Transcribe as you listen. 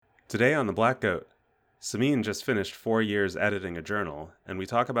Today on The Black Goat, Simine just finished 4 years editing a journal, and we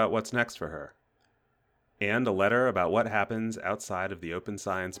talk about what's next for her. And a letter about what happens outside of the open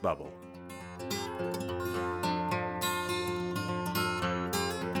science bubble.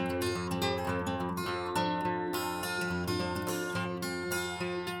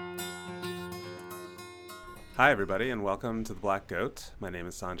 Hi everybody, and welcome to The Black Goat. My name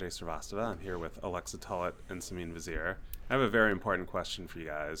is Sanjay Srivastava. I'm here with Alexa Tullett and Simine Vizier. I have a very important question for you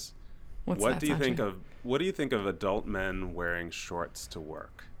guys. What do you think of adult men wearing shorts to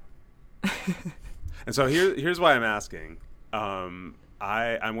work? And so here's why I'm asking. I'm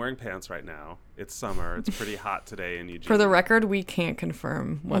wearing pants right now. It's summer. It's pretty hot today in Eugene. For the record, we can't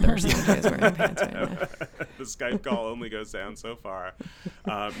confirm whether Sanjay is wearing pants right now. The Skype call only goes down so far.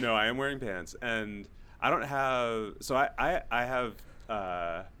 No, I am wearing pants, and I don't have. So I have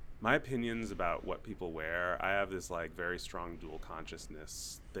my opinions about what people wear. I have this like very strong dual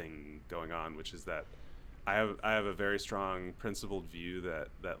consciousness thing going on, which is that I have a very strong principled view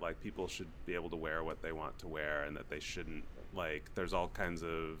that like people should be able to wear what they want to wear, and that they shouldn't, like, there's all kinds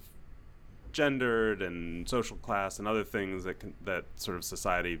of gendered and social class and other things that sort of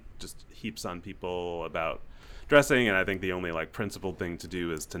society just heaps on people about dressing, and I think the only like principled thing to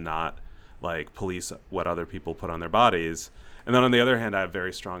do is to not like police what other people put on their bodies. And then on the other hand, I have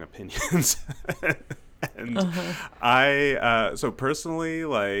very strong opinions. And so personally,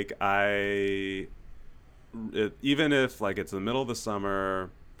 like even if like it's the middle of the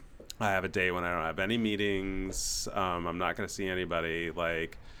summer, I have a day when I don't have any meetings, I'm not going to see anybody,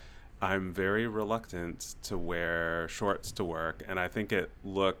 like I'm very reluctant to wear shorts to work. And I think it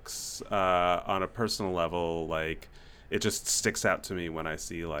looks on a personal level, like it just sticks out to me when I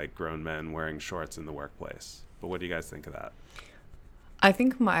see like grown men wearing shorts in the workplace. But what do you guys think of that? I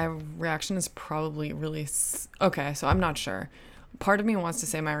think my reaction is probably really okay. So I'm not sure. Part of me wants to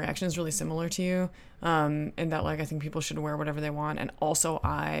say my reaction is really similar to you, in that like I think people should wear whatever they want, and also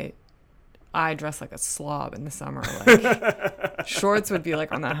I dress like a slob in the summer. Like shorts would be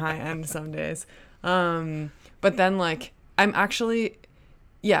like on the high end some days, but then like I'm actually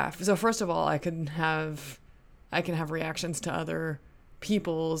So first of all, I can have reactions to other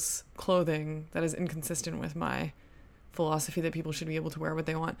people's clothing that is inconsistent with my philosophy that people should be able to wear what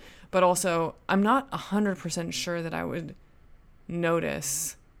they want. But also, I'm not 100% sure that I would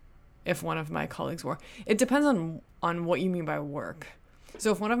notice if one of my colleagues wore. It depends on what you mean by work.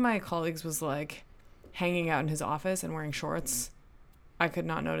 So if one of my colleagues was like hanging out in his office and wearing shorts, I could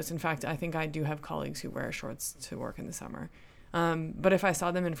not notice. In fact, I think I do have colleagues who wear shorts to work in the summer. But if I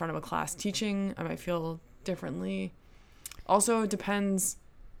saw them in front of a class teaching, I might feel differently. Also, it depends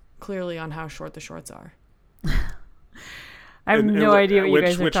clearly on how short the shorts are. I have no idea what you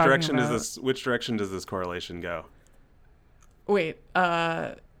guys are which talking direction about. Which direction does this correlation go? Wait,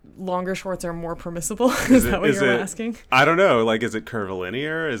 longer shorts are more permissible? Is that what you're asking? I don't know. Like, is it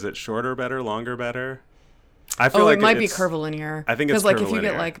curvilinear? Is it shorter better, longer better? I feel it might be curvilinear. I think it's like curvilinear. If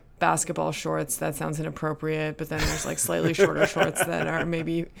you get like basketball shorts, that sounds inappropriate. But then there's like slightly shorter shorts that are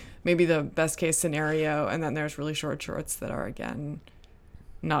maybe the best case scenario, and then there's really short shorts that are again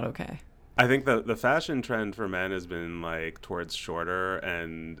not okay. I think the fashion trend for men has been like towards shorter,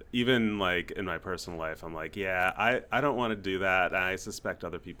 and even like in my personal life, I'm like, I don't want to do that. And I suspect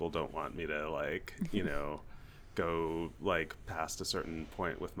other people don't want me to like, go like past a certain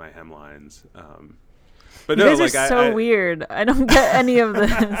point with my hemlines. But you no, guys like are so weird. I don't get any of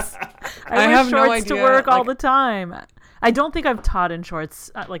this. I wear have shorts no idea. to work all the time. I don't think I've taught in shorts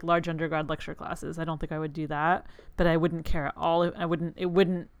at like large undergrad lecture classes. I don't think I would do that, but I wouldn't care at all. It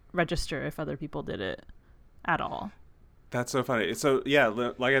wouldn't register if other people did it at all. That's so funny. So yeah,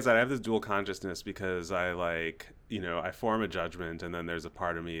 like I said, I have this dual consciousness because I like, I form a judgment, and then there's a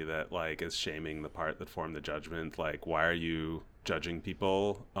part of me that like is shaming the part that formed the judgment. Like, why are you judging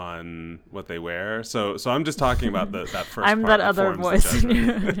people on what they wear? So I'm just talking about that first I'm part that other voice in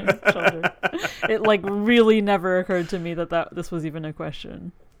your children. It like really never occurred to me that this was even a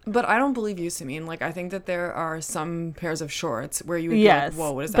question. But I don't believe you, Simine. Like, I think that there are some pairs of shorts where you would yes, be like,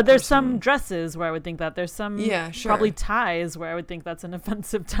 whoa, what is that? But there's person? some dresses where I would think that. There's some probably ties where I would think that's an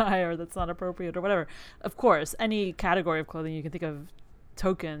offensive tie or that's not appropriate or whatever. Of course, any category of clothing you can think of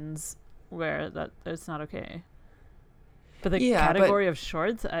tokens where that's not okay. But the category of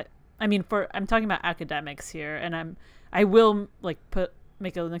shorts, I'm talking about academics here, and I will like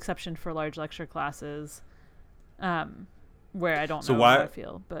make an exception for large lecture classes. Where I don't know how I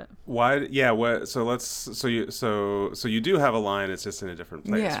feel, but why? Yeah. What? So let's. So you do have a line. It's just in a different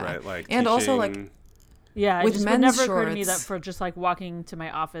place, right? Like, and also like Yeah, with it just men's would never shorts, occur to me that for just like walking to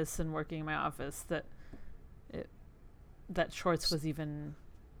my office and working in my office that shorts was even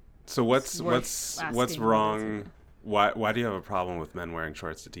So what's wrong? Why do you have a problem with men wearing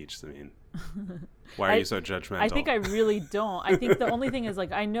shorts to teach, Simine? Why are you so judgmental? I think I really don't. I think the only thing is,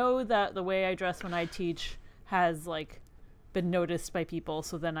 like, I know that the way I dress when I teach has, like, been noticed by people,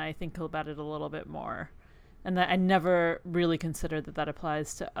 so then I think about it a little bit more. And that I never really considered that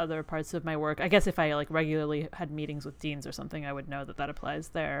applies to other parts of my work. I guess if I, like, regularly had meetings with deans or something, I would know that applies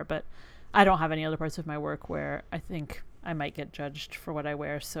there. But I don't have any other parts of my work where I think I might get judged for what I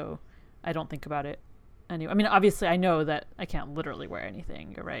wear, so I don't think about it anyway. I mean, obviously, I know that I can't literally wear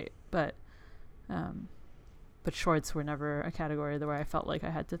anything. You're right, but shorts were never a category where I felt like I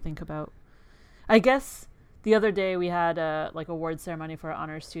had to think about. I guess the other day we had a award ceremony for our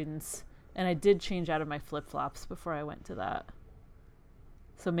honor students, and I did change out of my flip-flops before I went to that.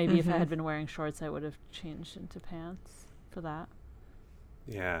 So maybe if I had been wearing shorts, I would have changed into pants for that.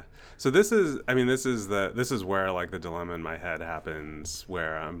 Yeah. So this is where, like, the dilemma in my head happens,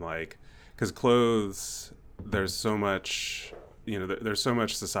 where I'm like, because clothes, there's so much, there's so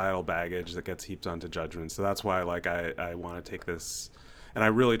much societal baggage that gets heaped onto judgment. So that's why, like, I want to take this, and I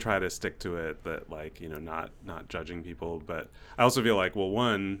really try to stick to it, that, like, not judging people. But I also feel like, well,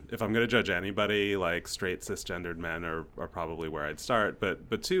 one, if I'm going to judge anybody, like, straight cisgendered men are probably where I'd start.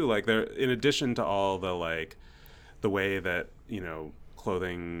 But two, like, there, in addition to all the, like, the way that,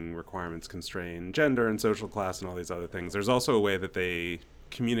 clothing requirements constrain gender and social class and all these other things, there's also a way that they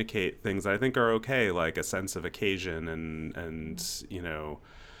communicate things that I think are okay, like a sense of occasion and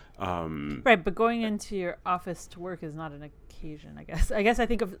right, but going into your office to work is not an occasion, I guess. I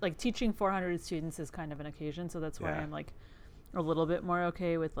think of, like, teaching 400 students is kind of an occasion, so that's why I'm, like, a little bit more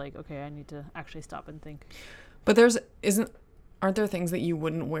okay with, like, okay, I need to actually stop and think. But aren't there things that you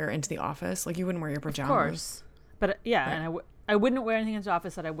wouldn't wear into the office? Like, you wouldn't wear your pajamas. Of course. But right. And I wouldn't wear anything into the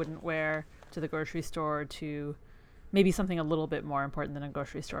office that I wouldn't wear to the grocery store, to maybe something a little bit more important than a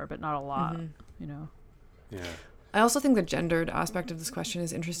grocery store, but not a lot, Yeah. I also think the gendered aspect of this question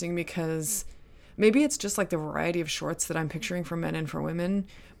is interesting, because maybe it's just, like, the variety of shorts that I'm picturing for men and for women.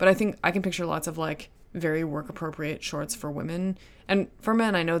 But I think I can picture lots of, like, very work appropriate shorts for women. And for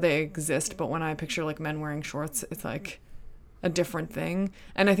men, I know they exist, but when I picture, like, men wearing shorts, it's like a different thing.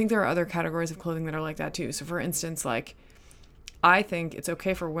 And I think there are other categories of clothing that are like that too. So for instance, like, I think it's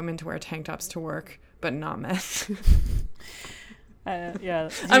okay for women to wear tank tops to work, but not men. Yeah,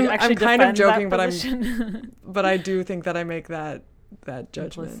 I'm kind of joking, but but I do think that I make that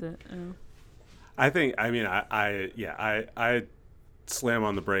judgment. Implicit, oh. I slam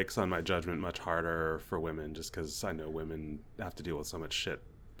on the brakes on my judgment much harder for women, just because I know women have to deal with so much shit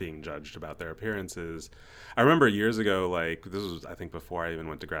being judged about their appearances. I remember years ago, like, this was, I think, before I even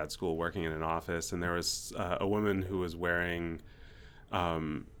went to grad school, working in an office, and there was a woman who was wearing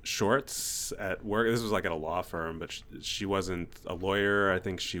shorts at work. This was, like, at a law firm, but she wasn't a lawyer. I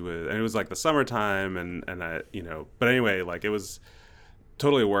think she was, and it was, like, the summertime, and I, but anyway, like, it was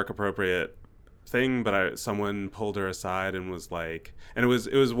totally a work appropriate thing, but someone pulled her aside and was like, and it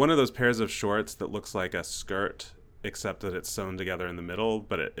was one of those pairs of shorts that looks like a skirt, except that it's sewn together in the middle,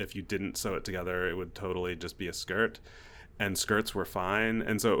 but if you didn't sew it together, it would totally just be a skirt, and skirts were fine.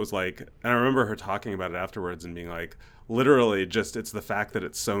 And so it was like, and I remember her talking about it afterwards and being like, literally just, it's the fact that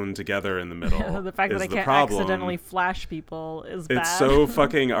it's sewn together in the middle. The fact that I can't accidentally flash people is bad. It's so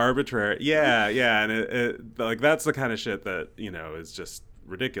fucking arbitrary. Yeah. And it like, that's the kind of shit that, is just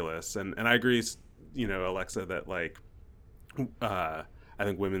ridiculous. And I agree, Alexa, that, like, I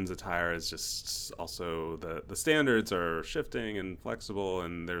think women's attire is just also, the standards are shifting and flexible,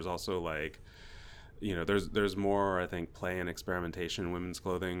 and there's also, like, there's more, I think, play and experimentation in women's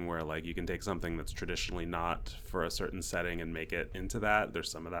clothing, where, like, you can take something that's traditionally not for a certain setting and make it into that.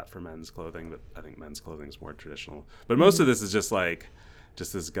 There's some of that for men's clothing, but I think men's clothing is more traditional. But most of this is just, like,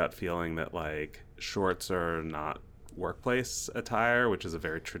 just this gut feeling that, like, shorts are not workplace attire, which is a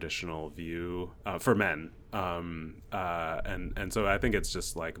very traditional view for men, and so I think it's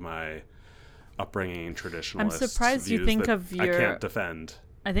just, like, my upbringing, traditionalist. I'm surprised you think of your. I can't defend.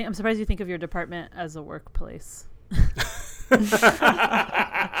 I'm surprised you think of your department as a workplace.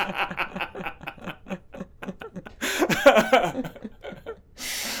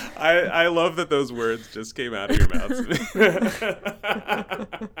 I love that those words just came out of your mouth.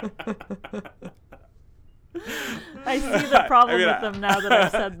 I see the problem with them now that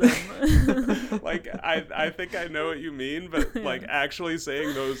I've said them. Like, I think I know what you mean, but, like, actually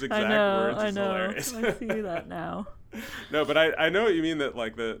saying those exact words is hilarious. I see that now. No, but I know what you mean, that,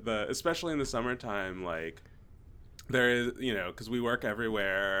 like, the especially in the summertime, like, there is, because we work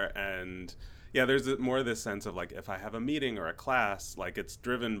everywhere, and yeah, there's more of this sense of, like, if I have a meeting or a class, like, it's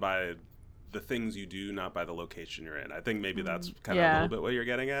driven by the things you do, not by the location you're in. I think maybe that's kind of a little bit what you're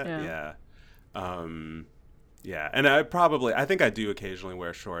getting at. Yeah. Yeah. And I think I do occasionally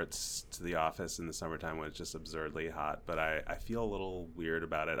wear shorts to the office in the summertime when it's just absurdly hot, but I feel a little weird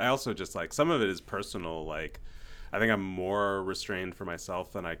about it. I also just like, some of it is personal. Like, I think I'm more restrained for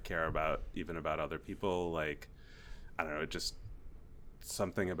myself than I care about, even about other people. Like, I don't know, just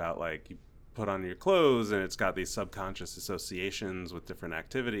something about like, you put on your clothes and it's got these subconscious associations with different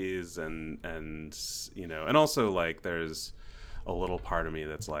activities, and you know, and also like there's a little part of me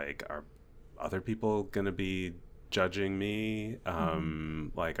that's like, are other people gonna be judging me?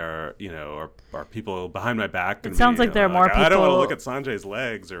 Like, are people behind my back gonna it sounds like there are more people, I don't want to look at Sanjay's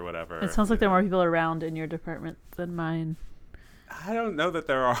legs or whatever. It sounds like there are more people around in your department than mine. I don't know that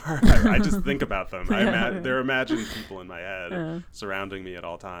there are. I just think about them. There are imagined people in my head surrounding me at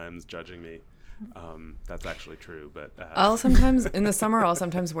all times, judging me. That's actually true. But I'll sometimes, in the summer,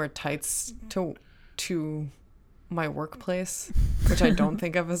 wear tights to my workplace, which I don't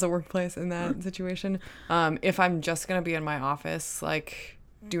think of as a workplace in that situation. If I'm just going to be in my office, like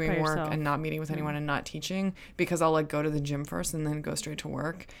doing work and not meeting with anyone and not teaching, because I'll like go to the gym first and then go straight to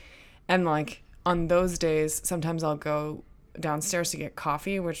work. And like on those days, sometimes I'll go downstairs to get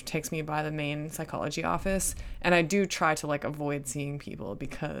coffee, which takes me by the main psychology office, and I do try to like avoid seeing people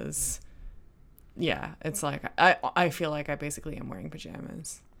because it's like I feel like I basically am wearing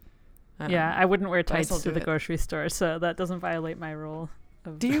pajamas. I wouldn't wear tights to the grocery store, so that doesn't violate my rule.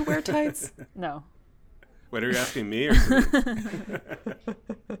 Do you wear tights? No. Wait, are you asking me or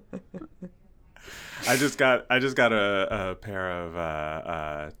I just got a pair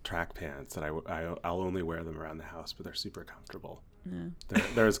of track pants that I'll only wear them around the house, but they're super comfortable. Yeah.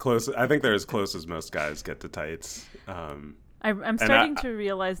 They're as close. I think they're as close as most guys get to tights. I'm starting to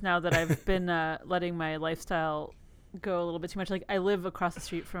realize now that I've been letting my lifestyle go a little bit too much. Like, I live across the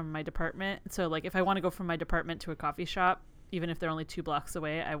street from my department, so like if I want to go from my department to a coffee shop, even if they're only 2 blocks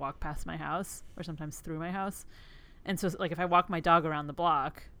away, I walk past my house or sometimes through my house. And so like if I walk my dog around the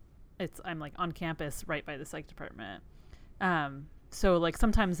block, I'm like on campus right by the psych department. So like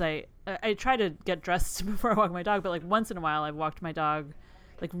sometimes I try to get dressed before I walk my dog, but like once in a while I've walked my dog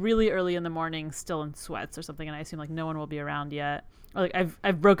like really early in the morning still in sweats or something, and I assume like no one will be around yet. Or like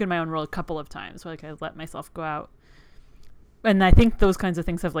I've broken my own rule a couple of times where like I let myself go out. And I think those kinds of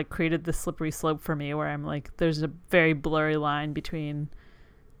things have like created this slippery slope for me where I'm like, there's a very blurry line between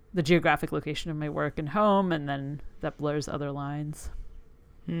the geographic location of my work and home, and then that blurs other lines.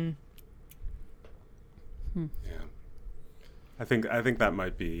 Yeah. I think that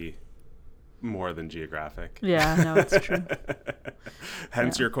might be more than geographic. Yeah, no, it's true.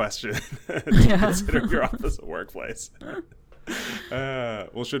 Hence your question. Consider your office a workplace.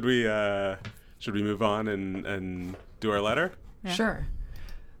 Well, should we move on and do our letter? Yeah. Sure.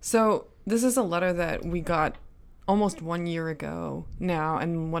 So this is a letter that we got almost 1 year ago now,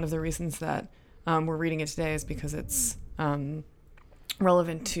 and one of the reasons that we're reading it today is because it's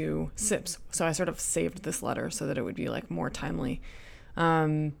relevant to SIPS. So I sort of saved this letter so that it would be like more timely.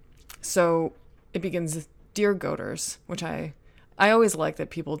 So it begins, "Dear Goaters," which I always like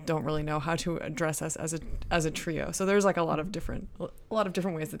that people don't really know how to address us as a trio. So there's like a lot of different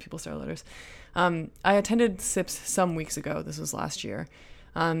ways that people start letters. I attended SIPS some weeks ago. This was last year.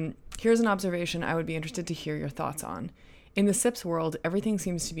 Here's an observation I would be interested to hear your thoughts on. In the SIPS world, everything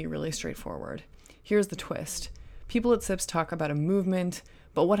seems to be really straightforward. Here's the twist. People at SIPS talk about a movement,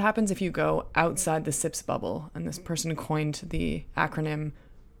 but what happens if you go outside the SIPS bubble? And this person coined the acronym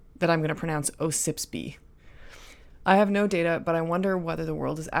that I'm going to pronounce OSIPSB. I have no data, but I wonder whether the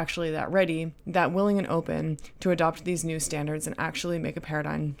world is actually that ready, that willing and open to adopt these new standards and actually make a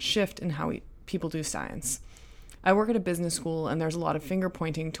paradigm shift in how people do science. I work at a business school, and there's a lot of finger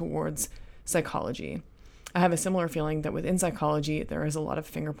pointing towards psychology. I have a similar feeling that within psychology, there is a lot of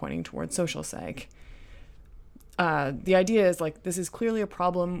finger pointing towards social psych. The idea is like, this is clearly a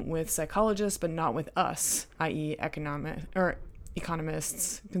problem with psychologists, but not with us, i.e.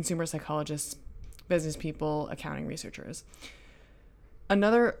 economists, consumer psychologists, business people, accounting researchers.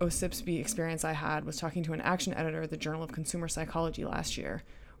 Another OSIPSB experience I had was talking to an action editor at the Journal of Consumer Psychology last year.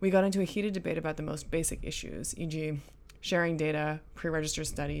 We got into a heated debate about the most basic issues, e.g. sharing data, pre-registered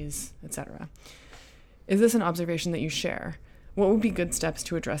studies, etc. Is this an observation that you share? What would be good steps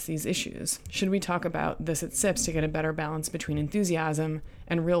to address these issues? Should we talk about this at SIPS to get a better balance between enthusiasm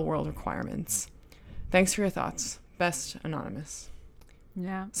and real-world requirements? Thanks for your thoughts. Best, Anonymous.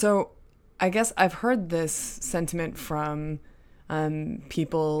 Yeah. So I guess I've heard this sentiment from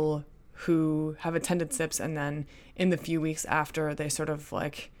people who have attended SIPS, and then in the few weeks after, they sort of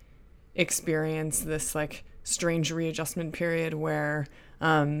like experience this like strange readjustment period where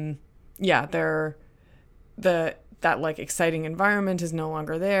yeah, that like exciting environment is no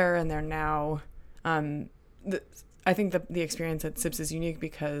longer there, and they're now I think the experience at SIPS is unique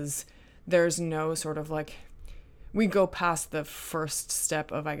because there's no sort of like, we go past the first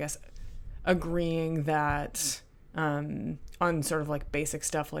step of, I guess, agreeing that on sort of like basic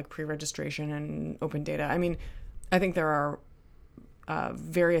stuff like pre-registration and open data. I mean, I think there are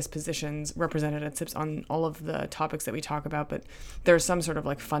various positions represented at SIPS on all of the topics that we talk about, but there's some sort of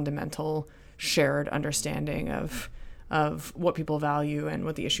like fundamental shared understanding of what people value and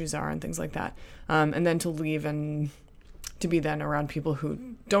what the issues are and things like that. And then to leave and to be then around people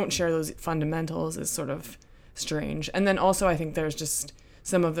who don't share those fundamentals is sort of strange. And then also I think there's just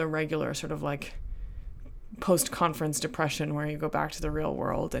some of the regular sort of like post-conference depression where you go back to the real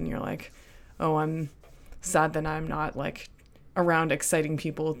world and you're like, oh, I'm sad that I'm not like around exciting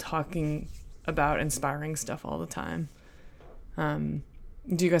people talking about inspiring stuff all the time.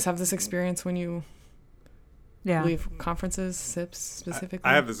 Do you guys have this experience when you leave conferences, SIPs specifically?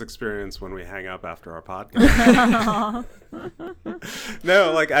 I have this experience when we hang up after our podcast.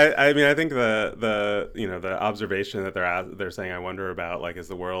 No, like I mean, I think the observation that they're saying, I wonder about, like, is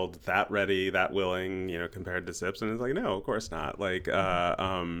the world that ready, that willing, compared to SIPs? And it's like, no, of course not. Like,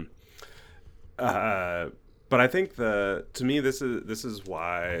 but I think to me this is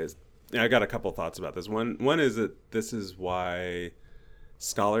why I got a couple thoughts about this. One is that this is why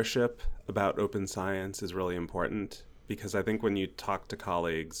scholarship about open science is really important, because I think when you talk to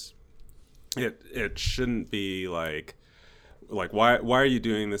colleagues, it shouldn't be like why are you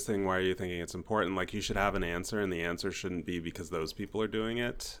doing this thing? Why are you thinking it's important? Like, you should have an answer, and the answer shouldn't be because those people are doing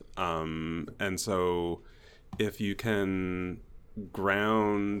it. And so if you can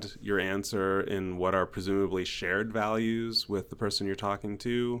ground your answer in what are presumably shared values with the person you're talking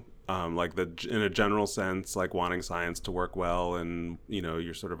to, like in a general sense, like wanting science to work well and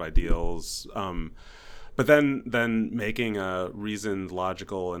your sort of ideals, but then making a reasoned,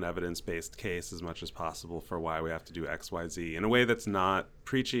 logical, and evidence-based case as much as possible for why we have to do X, Y, Z in a way that's not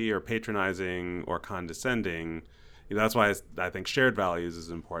preachy or patronizing or condescending. That's why I think shared values is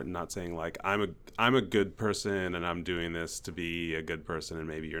important. Not saying like I'm a good person and I'm doing this to be a good person and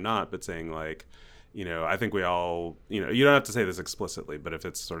maybe you're not, but saying like, I think we all, you don't have to say this explicitly, but if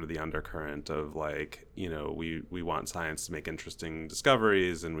it's sort of the undercurrent of like, we want science to make interesting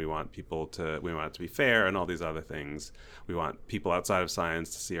discoveries, and we want it to be fair, and all these other things. We want people outside of science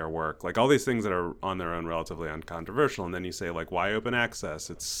to see our work, like all these things that are on their own relatively uncontroversial. And then you say like, why open access?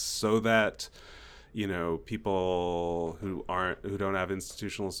 It's so that people who don't have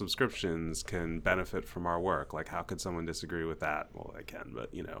institutional subscriptions can benefit from our work. Like, how could someone disagree with that? Well, they can,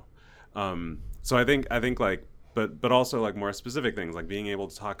 but so I think like, but also like more specific things, like being able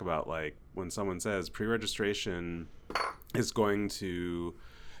to talk about, like, when someone says pre-registration is going to,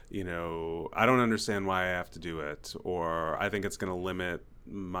 I don't understand why I have to do it, or I think it's going to limit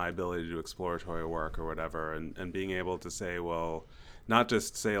my ability to do exploratory work or whatever, and being able to say, well, not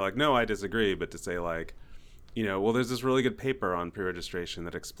just say like, no, I disagree, but to say like, well, there's this really good paper on pre-registration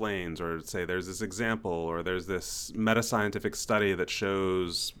that explains, or say there's this example, or there's this meta-scientific study that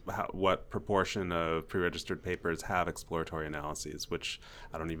shows what proportion of pre-registered papers have exploratory analyses, which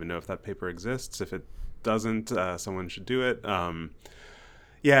I don't even know if that paper exists. If it doesn't, someone should do it.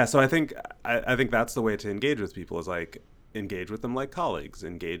 So I think that's the way to engage with people, is like, engage with them like colleagues,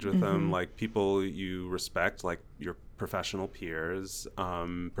 engage with them like people you respect, like your professional peers,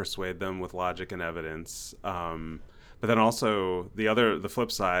 persuade them with logic and evidence. But then also the flip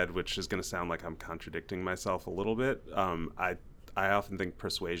side, which is going to sound like I'm contradicting myself a little bit, I often think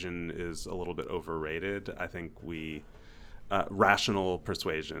persuasion is a little bit overrated. I think rational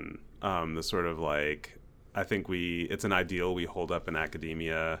persuasion, the sort of like, I think it's an ideal we hold up in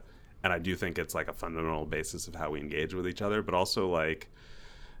academia, and I do think it's like a fundamental basis of how we engage with each other. But also like,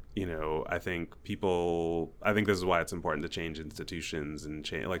 I think this is why it's important to change institutions and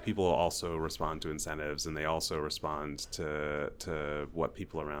change, like, people also respond to incentives, and they also respond to what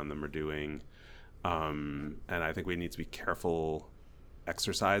people around them are doing. And I think we need to be careful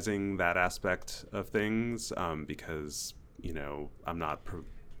exercising that aspect of things, because, I'm not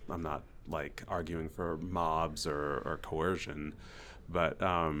like arguing for mobs or coercion. But,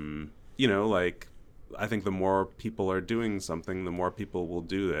 like, I think the more people are doing something, the more people will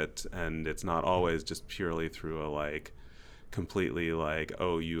do it. And it's not always just purely through a, like, completely, like,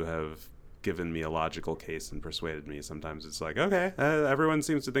 oh, you have given me a logical case and persuaded me. Sometimes it's like, okay, everyone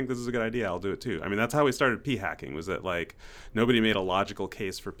seems to think this is a good idea, I'll do it too. I mean, that's how we started p-hacking, was that, like, nobody made a logical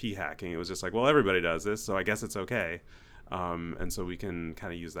case for p-hacking. It was just like, well, everybody does this, so I guess it's okay. And so we can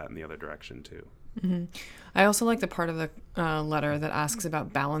kind of use that in the other direction too. Mm-hmm. I also like the part of the letter that asks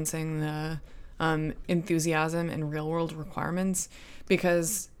about balancing the enthusiasm and real world requirements,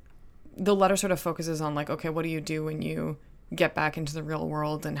 because the letter sort of focuses on like, okay, what do you do when you get back into the real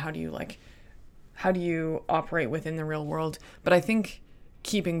world, and how do you operate within the real world? But I think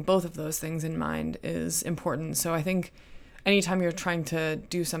keeping both of those things in mind is important. So I think anytime you're trying to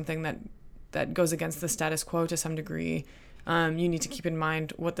do something that goes against the status quo to some degree, you need to keep in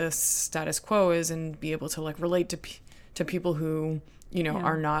mind what the status quo is and be able to like relate to people who,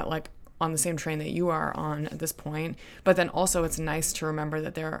 are not like on the same train that you are on at this point. But then also it's nice to remember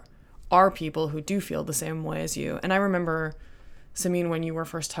that there are people who do feel the same way as you. And I remember, Simine, when you were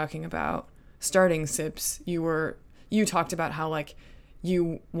first talking about starting SIPS, you talked about how like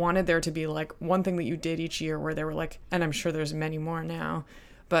you wanted there to be like one thing that you did each year where there were like, and I'm sure there's many more now,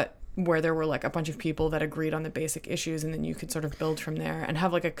 but where there were like a bunch of people that agreed on the basic issues, and then you could sort of build from there and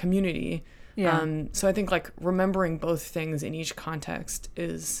have like a community. Yeah. So I think like remembering both things in each context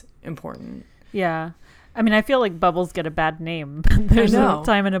is important. Yeah. I mean, I feel like bubbles get a bad name. There's a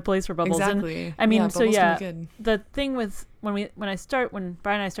time and a place for bubbles. Exactly. And, I mean, the thing with when Brian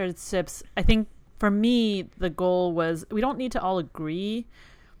and I started SIPS, I think for me, the goal was we don't need to all agree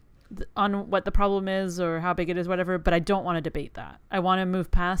on what the problem is or how big it is, whatever, but I don't want to debate that. I want to move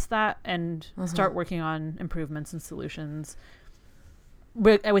past that and start working on improvements and solutions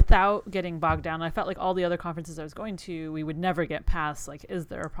without getting bogged down. I felt like all the other conferences I was going to, we would never get past like, is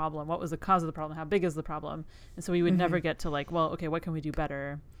there a problem? What was the cause of the problem? How big is the problem? And so we would never get to like, well, okay, what can we do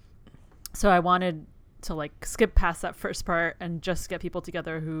better? So I wanted to like skip past that first part and just get people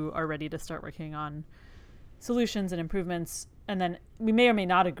together who are ready to start working on solutions and improvements. And then we may or may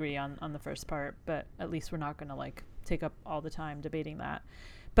not agree on the first part, but at least we're not going to like take up all the time debating that.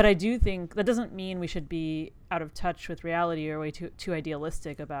 But I do think that doesn't mean we should be out of touch with reality or way too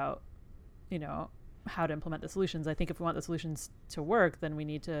idealistic about, how to implement the solutions. I think if we want the solutions to work, then we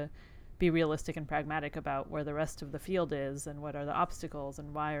need to be realistic and pragmatic about where the rest of the field is and what are the obstacles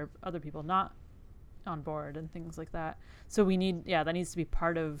and why are other people not on board and things like that. So that needs to be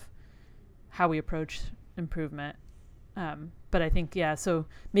part of how we approach improvement. But I think, so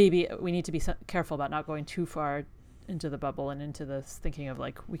maybe we need to be careful about not going too far into the bubble and into this thinking of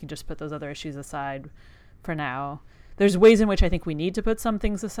like, we can just put those other issues aside for now. There's ways in which I think we need to put some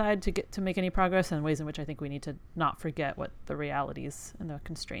things aside to make any progress, and ways in which I think we need to not forget what the realities and the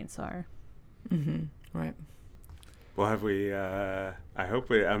constraints are. Mm-hmm. Right. Well, have we, I hope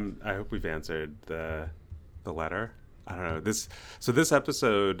we've answered the letter. I don't know. This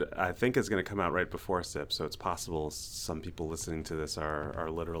episode, I think, is going to come out right before SIPS, so it's possible some people listening to this are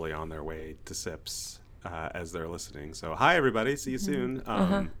literally on their way to SIPS as they're listening. So hi, everybody. See you soon.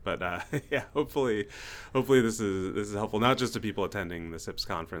 But hopefully this is helpful, not just to people attending the SIPS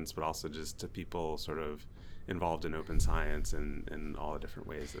conference, but also just to people sort of involved in open science and in all the different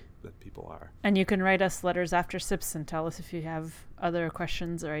ways that people are. And you can write us letters after SIPS and tell us if you have other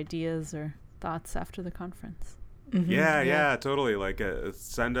questions or ideas or thoughts after the conference. Mm-hmm. Yeah, totally. Like,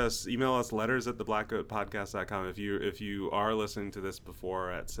 email us letters at theblackcoatpodcast.com if you are listening to this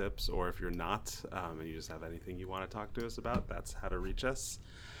before at SIPS, or if you're not, and you just have anything you want to talk to us about, that's how to reach us.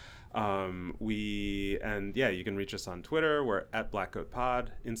 You can reach us on Twitter. We're at blackcoatpod,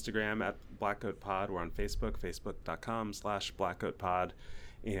 Instagram at blackcoatpod. We're on Facebook, facebook.com/blackcoatpod,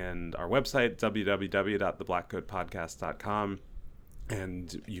 and our website, www.theblackcoatpodcast.com.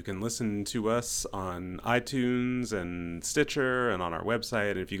 And you can listen to us on iTunes and Stitcher and on our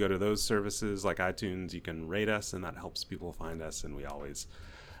website. And if you go to those services like iTunes, you can rate us, and that helps people find us, and we always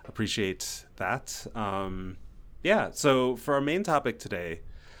appreciate that. So for our main topic today,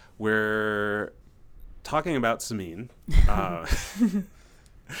 we're talking about Simine.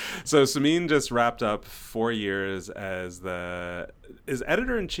 So Simine just wrapped up 4 years as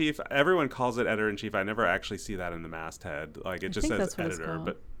editor-in-chief. Everyone calls it editor-in-chief. I never actually see that in the masthead. Like, it just says editor,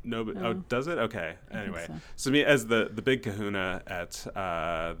 but no. Oh, does it? Okay. Anyway, Simine as the big kahuna at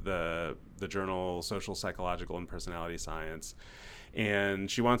the journal Social, Psychological, and Personality Science. And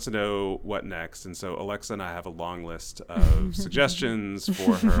she wants to know what next. And so Alexa and I have a long list of suggestions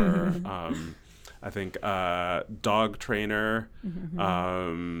for her. I think dog trainer,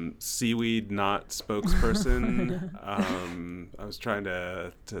 seaweed not spokesperson. I was trying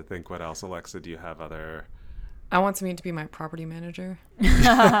to think what else. Alexa, do you have other? I want Simine to be my property manager.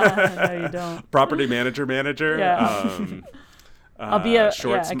 No, you don't. Property manager. Yeah. I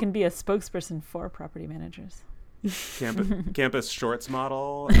can be a spokesperson for property managers. campus shorts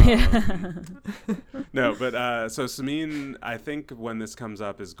model. No, but so Simine, I think when this comes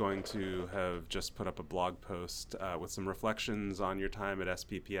up, is going to have just put up a blog post with some reflections on your time at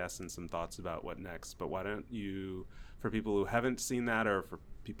SPPS and some thoughts about what next. But why don't you, for people who haven't seen that, or for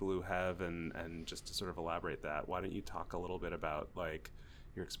people who have, and just to sort of elaborate that, why don't you talk a little bit about like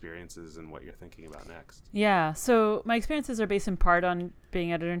your experiences and what you're thinking about next? Yeah, so my experiences are based in part on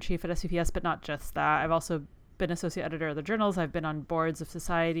being editor-in-chief at SPPS, but not just that. I've also been associate editor of the journals. I've been on boards of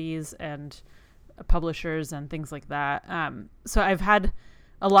societies and publishers and things like that. So I've had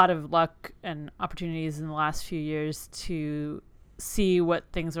a lot of luck and opportunities in the last few years to see what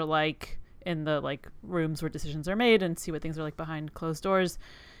things are like in the like rooms where decisions are made and see what things are like behind closed doors.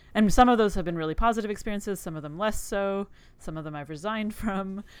 And some of those have been really positive experiences, some of them less so, some of them I've resigned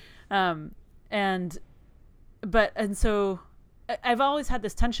from. And so I've always had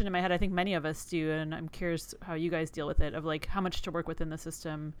this tension in my head. I think many of us do, and I'm curious how you guys deal with it, of like how much to work within the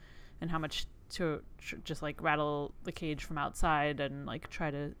system and how much to just like rattle the cage from outside and like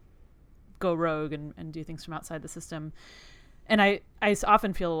try to go rogue and do things from outside the system. And I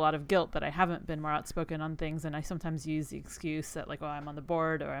often feel a lot of guilt that I haven't been more outspoken on things, and I sometimes use the excuse that like, oh, I'm on the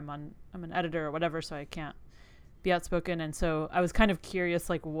board, or I'm an editor or whatever, so I can't be outspoken. And so I was kind of curious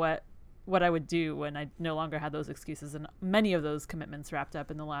like what I would do when I no longer had those excuses, and many of those commitments wrapped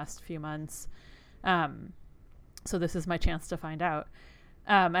up in the last few months. So this is my chance to find out.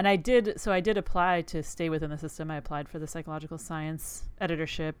 And I did apply to stay within the system. I applied for the psychological science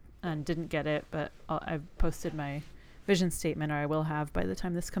editorship and didn't get it, but I've posted my vision statement, or I will have by the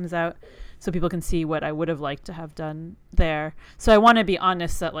time this comes out, so people can see what I would have liked to have done there. So I want to be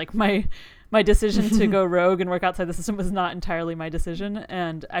honest that like my decision to go rogue and work outside the system was not entirely my decision,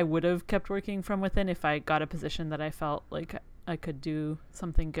 and I would have kept working from within if I got a position that I felt like I could do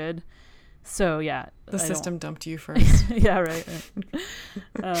something good. So yeah, the system dumped you first. Yeah, right.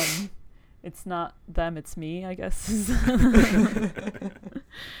 It's not them, it's me, I guess.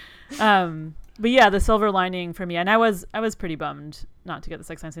 But yeah, the silver lining for me, and I was pretty bummed not to get the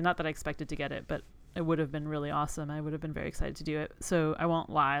sex science, not that I expected to get it, but it would have been really awesome. I would have been very excited to do it. So I won't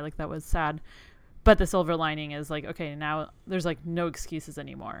lie, like that was sad. But the silver lining is like, okay, now there's like no excuses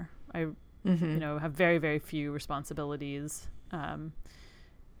anymore. I, have very, very few responsibilities.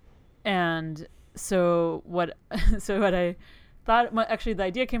 And so what I thought, actually the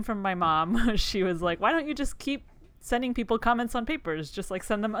idea came from my mom. She was like, why don't you just keep sending people comments on papers, just like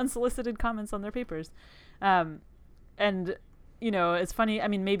send them unsolicited comments on their papers. And it's funny. I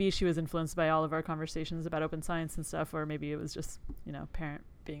mean, maybe she was influenced by all of our conversations about open science and stuff, or maybe it was just, parent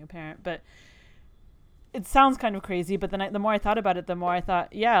being a parent, but it sounds kind of crazy. But then the more I thought about it, the more I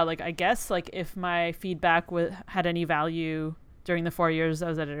thought, yeah, like, I guess like if my feedback had any value during the 4 years I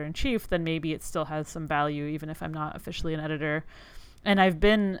was editor-in-chief, then maybe it still has some value, even if I'm not officially an editor. And I've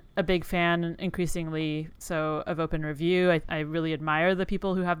been a big fan, increasingly so, of open review. I really admire the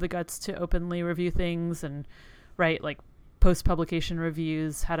people who have the guts to openly review things and write like post-publication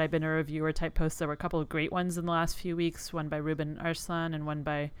reviews. Had I been a reviewer type post, there were a couple of great ones in the last few weeks, one by Ruben Arslan and one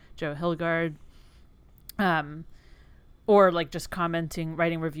by Joe Hilgard. Or like just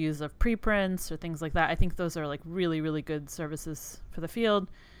writing reviews of preprints or things like that. I think those are like really, really good services for the field.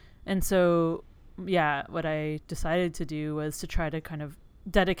 And so yeah, what I decided to do was to try to kind of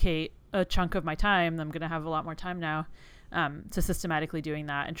dedicate a chunk of my time, I'm going to have a lot more time now, to systematically doing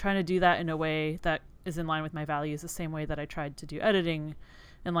that and trying to do that in a way that is in line with my values, the same way that I tried to do editing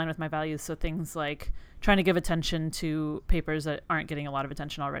in line with my values. So things like trying to give attention to papers that aren't getting a lot of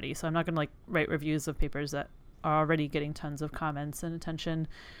attention already. So I'm not going to like write reviews of papers that are already getting tons of comments and attention.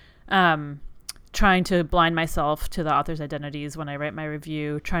 Trying to blind myself to the author's identities when I write my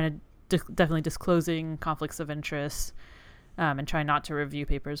review, trying to definitely disclosing conflicts of interest, and try not to review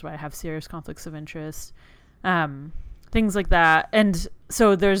papers where I have serious conflicts of interest, things like that. And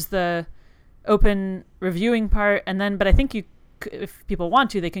so there's the open reviewing part, and then, but I think if people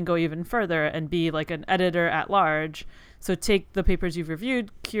want to, they can go even further and be like an editor at large. So take the papers you've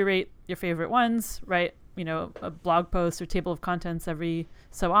reviewed, curate your favorite ones, write a blog post or table of contents every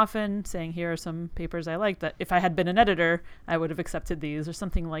so often saying, here are some papers I like that if I had been an editor, I would have accepted these, or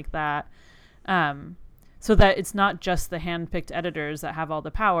something like that. So that it's not just the hand-picked editors that have all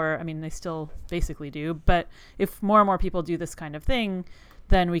the power. I mean, they still basically do, but if more and more people do this kind of thing,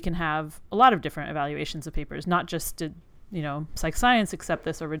 then we can have a lot of different evaluations of papers, not just did, psych science accept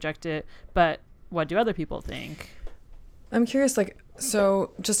this or reject it, but what do other people think? I'm curious,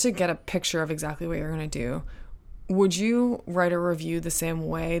 so just to get a picture of exactly what you're going to do, would you write a review the same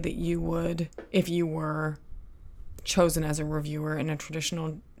way that you would if you were chosen as a reviewer in a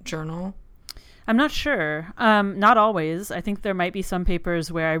traditional journal? I'm not sure. Not always. I think there might be some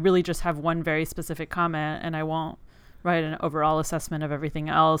papers where I really just have one very specific comment and I won't write an overall assessment of everything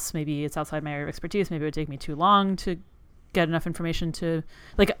else. Maybe it's outside my area of expertise. Maybe it would take me too long to get enough information to,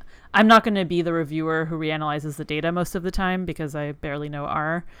 like, I'm not going to be the reviewer who reanalyzes the data most of the time because I barely know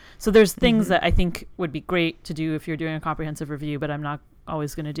R. So there's things that I think would be great to do if you're doing a comprehensive review, but I'm not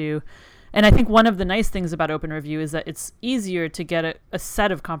always going to do. And I think one of the nice things about open review is that it's easier to get a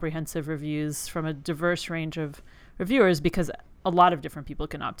set of comprehensive reviews from a diverse range of reviewers because a lot of different people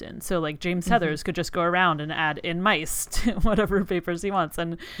can opt in. So like James Heathers could just go around and add in mice to whatever papers he wants.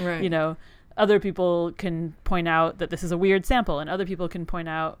 And, you know, other people can point out that this is a weird sample, and other people can point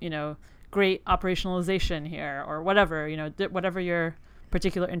out, you know, great operationalization here or whatever, you know, whatever your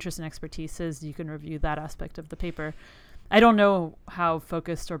particular interest and expertise is, you can review that aspect of the paper. I don't know how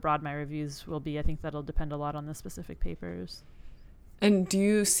focused or broad my reviews will be. I think that'll depend a lot on the specific papers. And do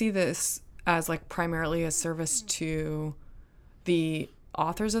you see this as like primarily a service to the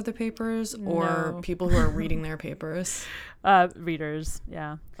authors of the papers or people who are reading their papers? Readers,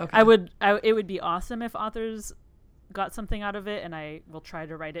 yeah. Okay. It would be awesome if authors got something out of it, and I will try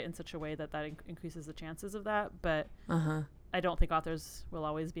to write it in such a way that increases the chances of that. But I don't think authors will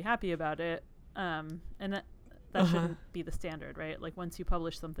always be happy about it. And that shouldn't be the standard, right? Like once you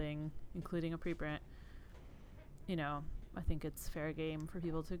publish something, including a preprint, you know, I think it's fair game for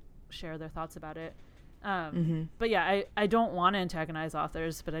people to share their thoughts about it. But yeah, I don't want to antagonize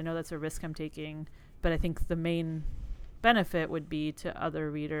authors, but I know that's a risk I'm taking. But I think the main benefit would be to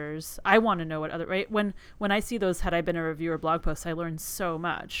other readers. I want to know what other, right? When I see those had I been a reviewer blog posts, I learned so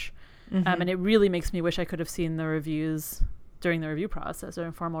much. And it really makes me wish I could have seen the reviews during the review process or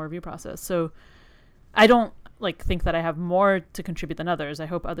informal review process. So I don't think that I have more to contribute than others. I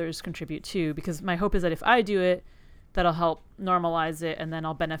hope others contribute too, because my hope is that if I do it, that'll help normalize it, and then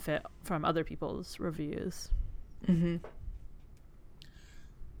I'll benefit from other people's reviews.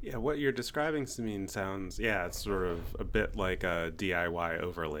 Yeah, what you're describing, Simine, sounds, it's sort of a bit like a DIY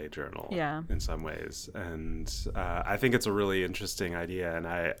overlay journal in some ways. And I think it's a really interesting idea, and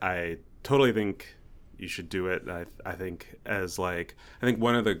I totally think you should do it. I think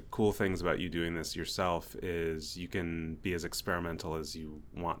one of the cool things about you doing this yourself is you can be as experimental as you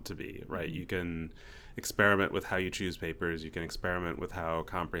want to be, right? You can experiment with how you choose papers. You can experiment with how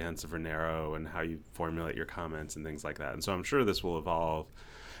comprehensive or narrow and how you formulate your comments and things like that. And so I'm sure this will evolve.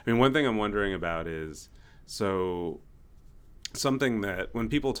 I mean, one thing I'm wondering about is, so something that when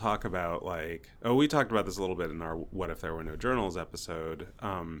people talk about we talked about this a little bit in our What If There Were No Journals episode,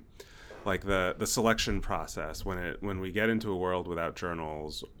 like the selection process when we get into a world without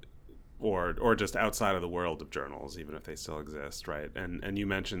journals or just outside of the world of journals, even if they still exist, right? And you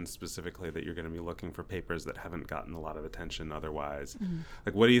mentioned specifically that you're going to be looking for papers that haven't gotten a lot of attention otherwise.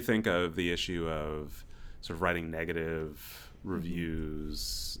 Like, what do you think of the issue of sort of writing negative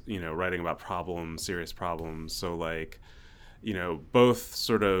reviews, you know, writing about problems, serious problems? So both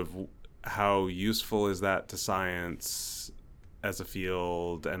sort of how useful is that to science as a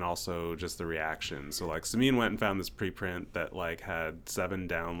field, and also just the reaction. So Simine went and found this preprint that had 7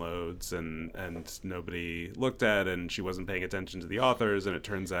 downloads and nobody looked at, and she wasn't paying attention to the authors, and it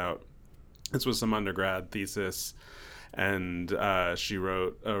turns out this was some undergrad thesis, and she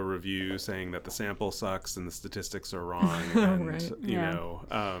wrote a review saying that the sample sucks and the statistics are wrong.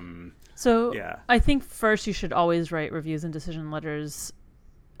 And, I think first you should always write reviews and decision letters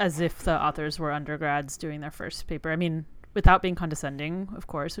as if the authors were undergrads doing their first paper. I mean, without being condescending, of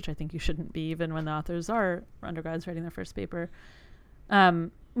course, which I think you shouldn't be even when the authors are undergrads writing their first paper.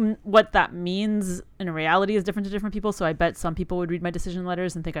 What that means in reality is different to different people. So I bet some people would read my decision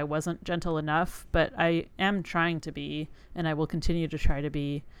letters and think I wasn't gentle enough, but I am trying to be, and I will continue to try to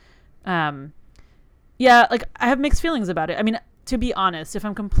be. I have mixed feelings about it. I mean, to be honest, if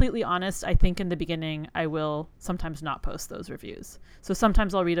I'm completely honest, I think in the beginning I will sometimes not post those reviews. So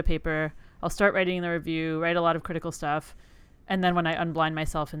sometimes I'll read a paper, I'll start writing the review, write a lot of critical stuff, and then when I unblind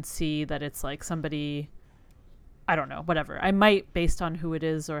myself and see that it's somebody, I don't know, whatever, I might, based on who it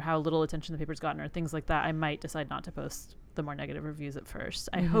is or how little attention the paper's gotten or things like that, I might decide not to post the more negative reviews at first.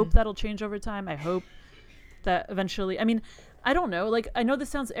 I hope that'll change over time. I hope that eventually, I mean, I don't know, I know this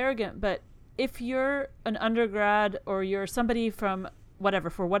sounds arrogant, but if you're an undergrad or you're somebody from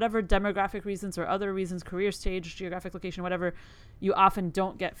for whatever demographic reasons or other reasons, career stage, geographic location, whatever, you often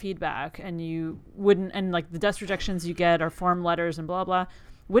don't get feedback, and you wouldn't, and the desk rejections you get are form letters and blah, blah.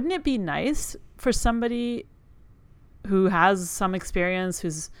 Wouldn't it be nice for somebody who has some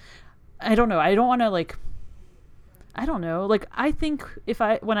experience, I don't know, I don't want to I think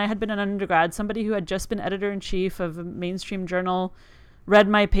when I had been an undergrad, somebody who had just been editor-in-chief of a mainstream journal read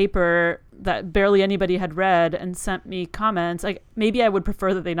my paper that barely anybody had read and sent me comments. Like, maybe I would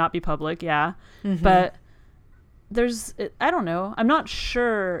prefer that they not be public, yeah. Mm-hmm. But I don't know. I'm not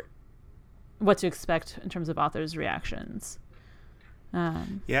sure what to expect in terms of authors' reactions.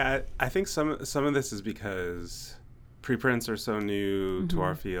 Yeah, I think some of this is because preprints are so new to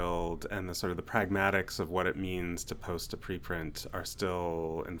our field, and the sort of the pragmatics of what it means to post a preprint are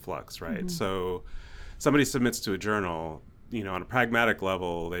still in flux, right? So somebody submits to a journal, on a pragmatic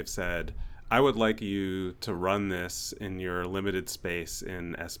level, they've said, I would like you to run this in your limited space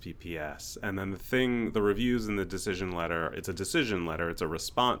in SPPS. And then the reviews in the decision letter, it's a decision letter, it's a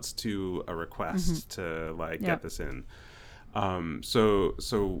response to a request to get this in. And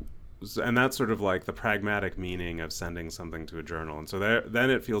that's sort of like the pragmatic meaning of sending something to a journal. And so then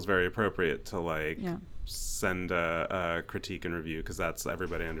it feels very appropriate to send a critique and review, because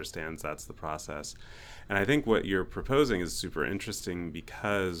everybody understands that's the process. And I think what you're proposing is super interesting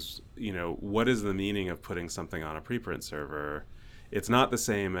because, what is the meaning of putting something on a preprint server? It's not the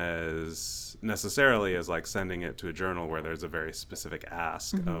same as necessarily as sending it to a journal where there's a very specific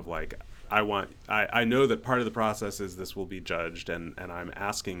ask of I know that part of the process is this will be judged, and I'm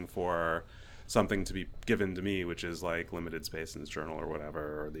asking for something to be given to me, which is limited space in this journal or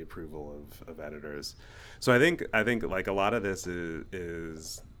whatever, or the approval of editors. So I think a lot of this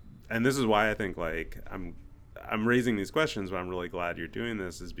is and this is why I think I'm raising these questions, but I'm really glad you're doing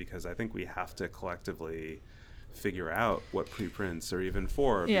this, is because I think we have to collectively figure out what preprints are even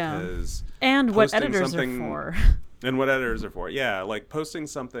for, because and what editors are for. And what editors are for. Yeah, posting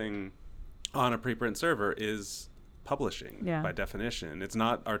something on a preprint server is publishing by definition. It's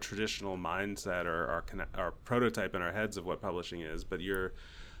not our traditional mindset or our prototype in our heads of what publishing is, but you're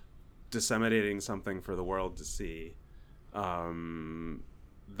disseminating something for the world to see.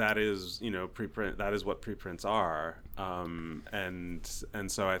 That is, preprint. That is what preprints are. And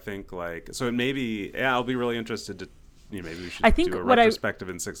so I think so it may be. Yeah, I'll be really interested to. Maybe we should do a retrospective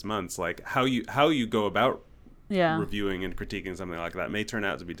in 6 months, how you go about reviewing and critiquing something like that may turn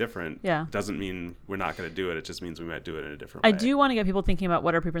out to be different. Yeah, doesn't mean we're not going to do it. It just means we might do it in a different way. I do want to get people thinking about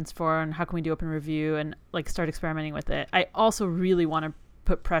what are preprints for and how can we do open review and start experimenting with it. I also really want to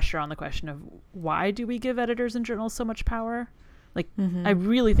put pressure on the question of why do we give editors and journals so much power? I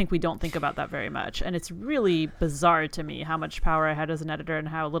really think we don't think about that very much. And it's really bizarre to me how much power I had as an editor and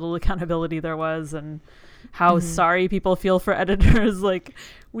how little accountability there was, and how sorry people feel for editors.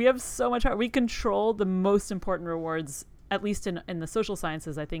 We have so much power. We control the most important rewards, at least in the social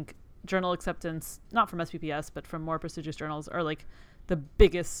sciences. I think journal acceptance, not from SPPS, but from more prestigious journals, are the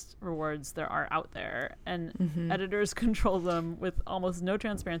biggest rewards there are out there. And editors control them with almost no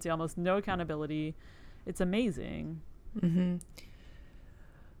transparency, almost no accountability. It's amazing.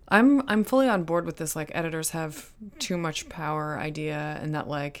 I'm fully on board with this editors have too much power idea, and that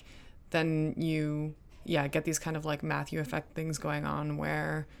then you get these kind of Matthew effect things going on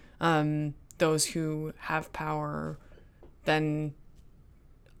where those who have power then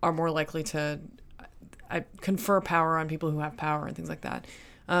are more likely to confer power on people who have power and things like that.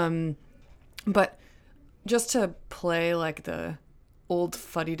 But just to play the old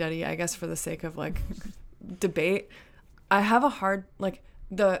fuddy-duddy, I guess, for the sake of debate, I have a hard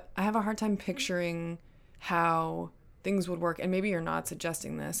time picturing how things would work, and maybe you're not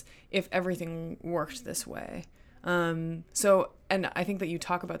suggesting this, if everything worked this way. So, and I think that you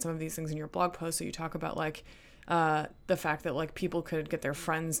talk about some of these things in your blog post. So you talk about the fact that people could get their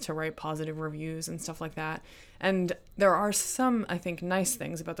friends to write positive reviews and stuff like that. And there are some, I think, nice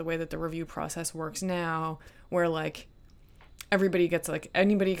things about the way that the review process works now, where everybody gets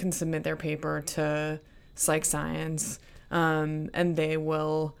anybody can submit their paper to Psych Science, and they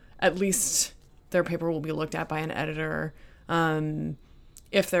will, at least their paper will be looked at by an editor.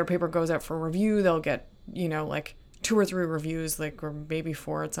 If their paper goes out for review, they'll get 2 or 3 reviews, or maybe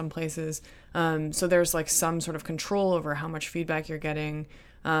 4 at some places. So there's some sort of control over how much feedback you're getting.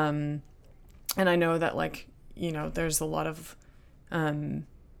 And I know that there's a lot of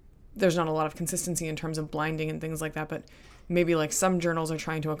there's not a lot of consistency in terms of blinding and things like that, but maybe some journals are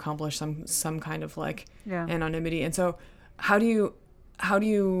trying to accomplish some kind of anonymity. And so how do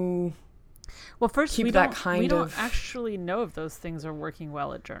you well, first, we don't actually know if those things are working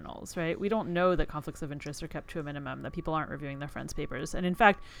well at journals, right? We don't know that conflicts of interest are kept to a minimum, that people aren't reviewing their friends' papers. And in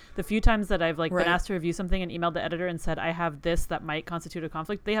fact, the few times that I've been asked to review something and emailed the editor and said, I have this that might constitute a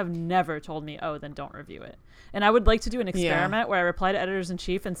conflict, they have never told me, oh, then don't review it. And I would like to do an experiment where I reply to editors in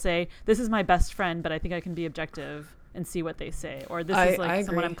chief and say, this is my best friend, but I think I can be objective. and see what they say, or this is like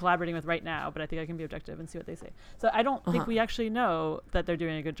someone I'm collaborating with right now, but I think I can be objective and see what they say. So I don't think we actually know that they're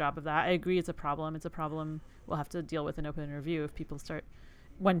doing a good job of that. I agree, it's a problem we'll have to deal with in open review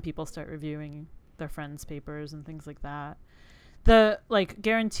when people start reviewing their friends' papers and things like that. The like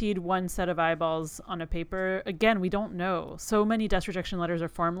guaranteed one set of eyeballs on a paper, again, we don't know. So many desk rejection letters are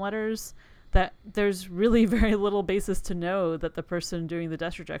form letters that there's really very little basis to know that the person doing the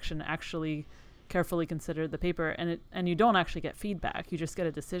desk rejection actually carefully considered the paper, and you don't actually get feedback. You just get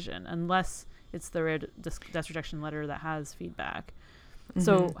a decision, unless it's the rare desk rejection letter that has feedback.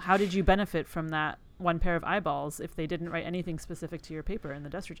 So how did you benefit from that one pair of eyeballs if they didn't write anything specific to your paper in the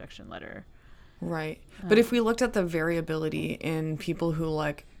desk rejection letter? Right. But if we looked at the variability in people who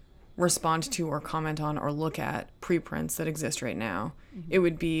like respond to or comment on or look at preprints that exist right now, it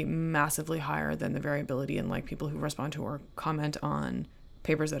would be massively higher than the variability in like people who respond to or comment on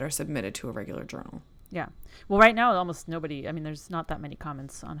papers that are submitted to a regular journal. Yeah. Well, right now, almost nobody, I mean, there's not that many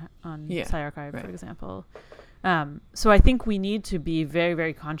comments on SciArchive, for example. So I think we need to be very,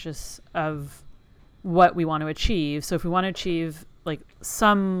 very conscious of what we want to achieve. So if we want to achieve like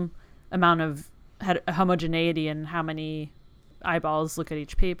some amount of homogeneity in how many eyeballs look at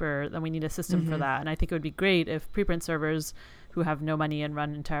each paper, then we need a system for that. And I think it would be great if preprint servers, who have no money and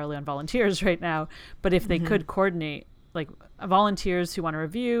run entirely on volunteers right now, but if they could coordinate like volunteers who want to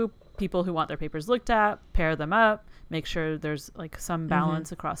review, people who want their papers looked at, pair them up, make sure there's like some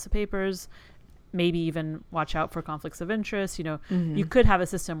balance across the papers, maybe even watch out for conflicts of interest. You know, you could have a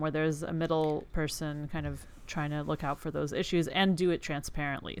system where there's a middle person kind of trying to look out for those issues and do it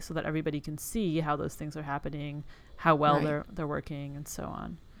transparently so that everybody can see how those things are happening, how well they're working, and so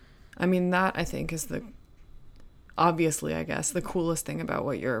on. I mean, that I think is obviously, I guess, the coolest thing about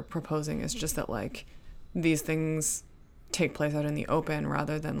what you're proposing is just that like these things take place out in the open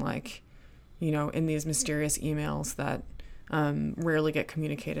rather than like, you know, in these mysterious emails that rarely get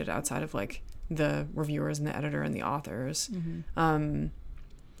communicated outside of like the reviewers and the editor and the authors. And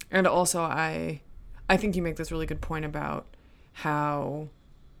also I think you make this really good point about how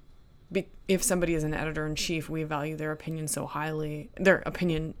if somebody is an editor-in-chief, we value their opinion so highly. Their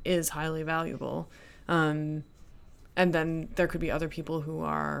opinion is highly valuable. And then there could be other people who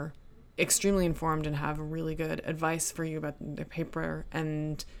are extremely informed and have really good advice for you about their paper,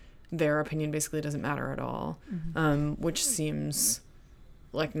 and their opinion basically doesn't matter at all, which seems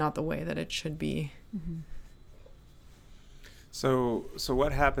like not the way that it should be. So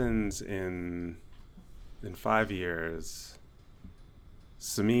what happens in 5 years?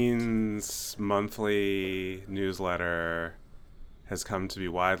 Simine's monthly newsletter has come to be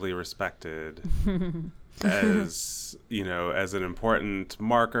widely respected as, you know, as an important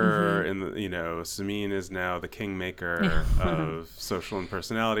marker in the, you know, Simine is now the kingmaker of social and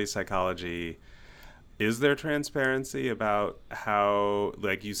personality psychology. Is there transparency about how,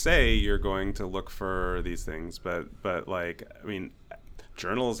 like you say, you're going to look for these things, but like, I mean,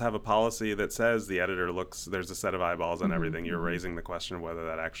 journals have a policy that says the editor looks, there's a set of eyeballs on everything. You're raising the question of whether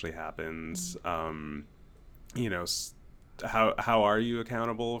that actually happens. You know, how are you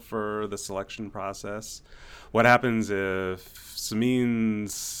accountable for the selection process? What happens if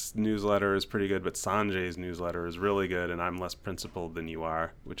Simine's newsletter is pretty good, but Sanjay's newsletter is really good, and I'm less principled than you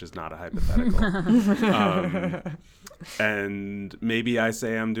are, which is not a hypothetical. And maybe I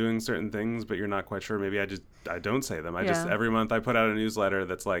say I'm doing certain things, but you're not quite sure. Maybe I don't say them. Just every month I put out a newsletter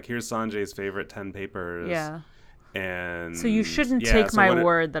that's like, here's Sanjay's favorite 10 papers. Yeah. And so you shouldn't take my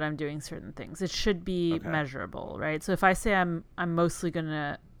word that I'm doing certain things. It should be measurable, right? So if I say I'm mostly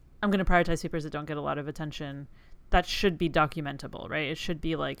gonna prioritize papers that don't get a lot of attention, that should be documentable, right? It should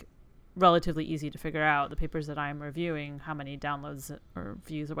be like relatively easy to figure out the papers that I'm reviewing, how many downloads or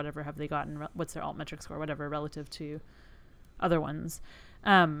views or whatever have they gotten, what's their altmetric score, whatever, relative to other ones.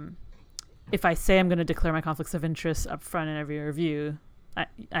 If I say I'm going to declare my conflicts of interest up front in every review,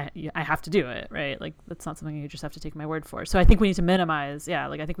 I have to do it, right? Like, that's not something you just have to take my word for. So I think we need to minimize,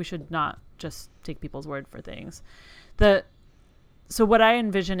 I think we should not just take people's word for things. So what I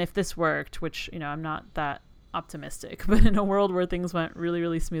envision if this worked, which, you know, I'm not that optimistic, but in a world where things went really,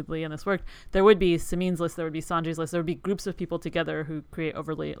 really smoothly and this worked, there would be Simine's list, there would be Sanjay's list, there would be groups of people together who create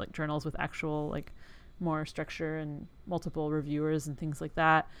overlay like journals with actual like more structure and multiple reviewers and things like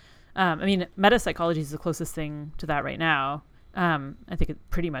that. I mean, meta psychology is the closest thing to that right now. I think it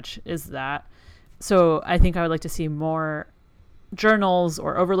pretty much is that. So I think I would like to see more journals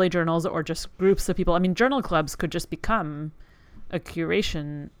or overlay journals or just groups of people. I mean, journal clubs could just become a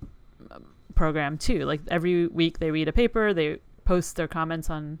curation program too. Like every week they read a paper, they post their comments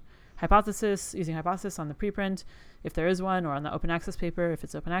on using hypothesis on the preprint if there is one, or on the open access paper if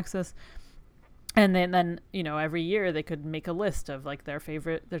it's open access. And then every year they could make a list of like their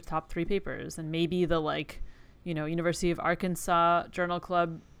top 3 papers, and maybe the University of Arkansas Journal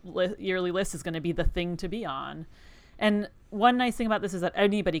Club yearly list is going to be the thing to be on. And one nice thing about this is that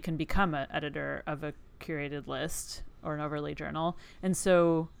anybody can become an editor of a curated list or an overlay journal, and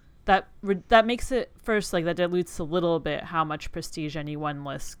so that makes it first, like, that dilutes a little bit how much prestige any one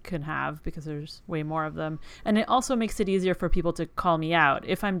list can have, because there's way more of them. And it also makes it easier for people to call me out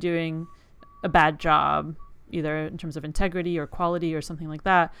if I'm doing a bad job, either in terms of integrity or quality or something like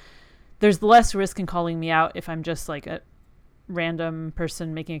that. There's less risk in calling me out if I'm just like a random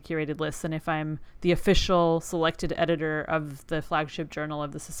person making a curated list than if I'm the official selected editor of the flagship journal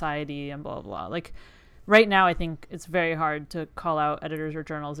of the society and blah, blah, blah. Like, right now, I think it's very hard to call out editors or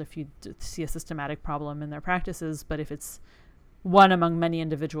journals if you see a systematic problem in their practices. But if it's one among many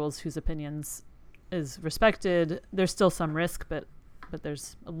individuals whose opinions is respected, there's still some risk, but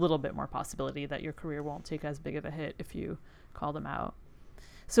there's a little bit more possibility that your career won't take as big of a hit if you call them out.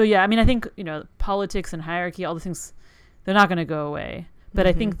 So yeah, I mean, I think, politics and hierarchy, all the things, they're not going to go away. But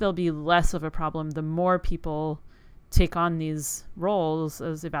I think there'll be less of a problem the more people take on these roles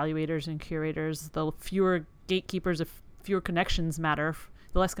as evaluators and curators. The fewer gatekeepers, fewer connections matter,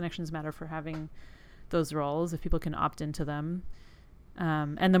 the less connections matter for having those roles, if people can opt into them.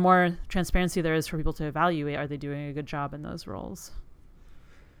 And the more transparency there is for people to evaluate, are they doing a good job in those roles?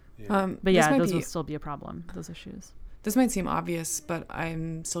 Yeah. But yeah, those will still be a problem, those issues. This might seem obvious, but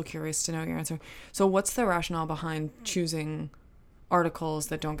I'm still curious to know your answer. So what's the rationale behind choosing articles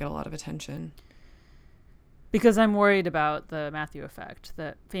that don't get a lot of attention? Because I'm worried about the Matthew effect,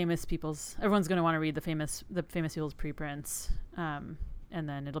 that everyone's going to want to read the famous people's preprints, and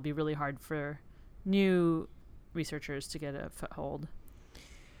then it'll be really hard for new researchers to get a foothold.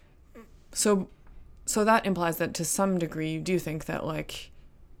 So that implies that to some degree you do think that, like,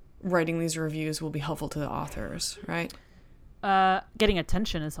 writing these reviews will be helpful to the authors, right? Getting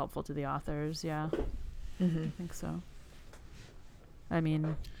attention is helpful to the authors, yeah. I think so. I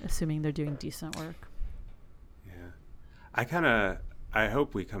mean, assuming they're doing decent work. Yeah. I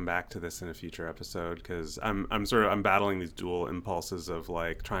hope we come back to this in a future episode, because I'm battling these dual impulses of,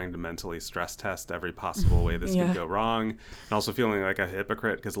 like, trying to mentally stress test every possible way this could go wrong, and also feeling like a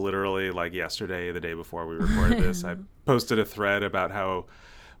hypocrite, because literally, like, yesterday, the day before we recorded this, I posted a thread about how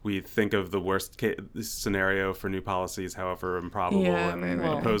we think of the worst case scenario for new policies, however improbable, and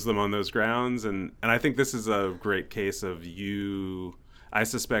oppose them on those grounds. And I think this is a great case of I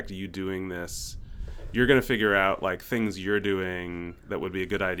suspect you doing this, you're going to figure out, like, things you're doing that would be a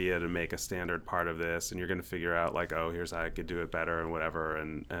good idea to make a standard part of this, and you're going to figure out, like, oh, here's how I could do it better and whatever.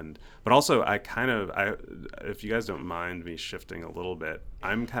 But also, if you guys don't mind me shifting a little bit,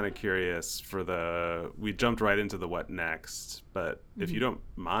 I'm kind of curious we jumped right into the what next, but if you don't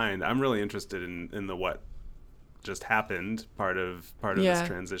mind, I'm really interested in the what just happened part of this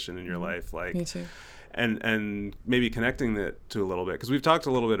transition in your life. Like, me too. And maybe connecting it to a little bit, because we've talked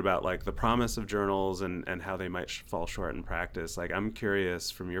a little bit about, like, the promise of journals and how they might fall short in practice. Like, I'm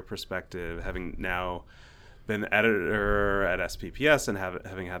curious from your perspective, having now been editor at SPPS and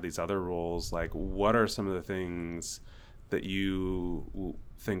having had these other roles, like, what are some of the things that you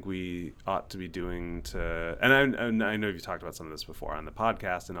think we ought to be doing to, and I know you've talked about some of this before on the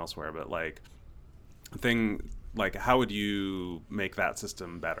podcast and elsewhere, but, like, how would you make that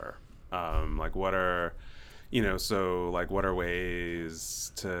system better? What are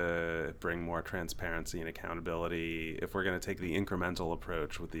ways to bring more transparency and accountability if we're going to take the incremental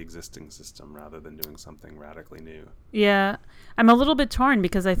approach with the existing system rather than doing something radically new? Yeah, I'm a little bit torn,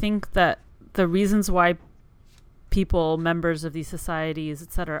 because I think that the reasons why members of these societies,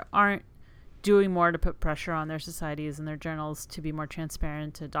 et cetera, aren't doing more to put pressure on their societies and their journals to be more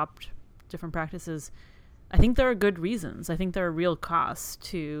transparent, to adopt different practices, I think there are good reasons. I think there are real costs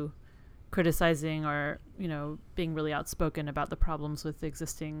to criticizing or, being really outspoken about the problems with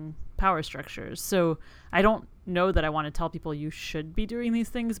existing power structures. So I don't know that I want to tell people you should be doing these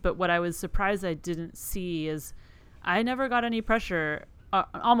things, but what I was surprised I didn't see is I never got any pressure,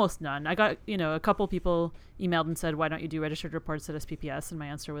 almost none. I got, a couple people emailed and said, why don't you do registered reports at SPPS? And my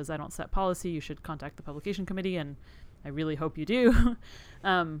answer was, I don't set policy. You should contact the publication committee, and I really hope you do.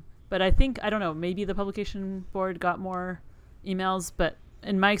 But I think, I don't know, maybe the publication board got more emails, but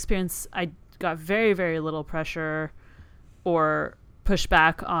in my experience, I got very, very little pressure or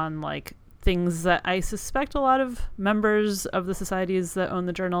pushback on, like, things that I suspect a lot of members of the societies that own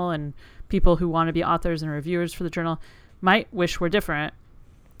the journal and people who want to be authors and reviewers for the journal might wish were different.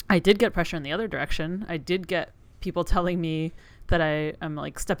 I did get pressure in the other direction. I did get people telling me that I am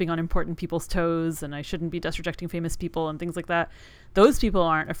like stepping on important people's toes and I shouldn't be desk rejecting famous people and things like that. Those people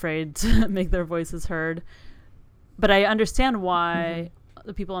aren't afraid to make their voices heard. But I understand why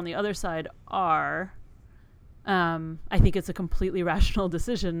the people on the other side are. I think it's a completely rational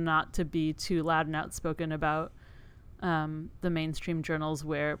decision not to be too loud and outspoken about the mainstream journals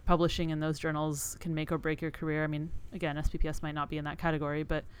where publishing in those journals can make or break your career. I mean, again, SPPS might not be in that category,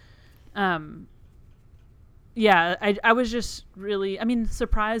 but yeah, I was just really, I mean,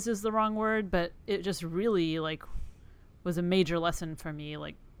 surprised is the wrong word, but it just really like was a major lesson for me,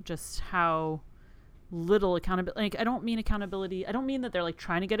 like just how little accountability. Like, I don't mean accountability. I don't mean that they're like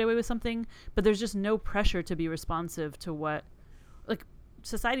trying to get away with something, but there's just no pressure to be responsive to what, like,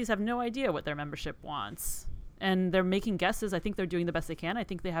 societies have no idea what their membership wants. And they're making guesses. I think they're doing the best they can. I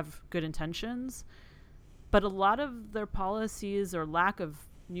think they have good intentions. But a lot of their policies or lack of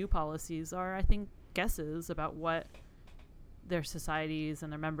new policies are, I think, guesses about what their societies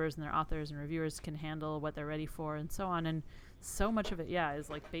and their members and their authors and reviewers can handle, what they're ready for, and so on. And so much of it, yeah, is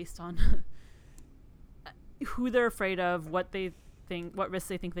like based on who they're afraid of, what they think, what risks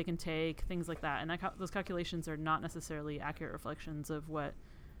they think they can take, things like that. And those calculations are not necessarily accurate reflections of what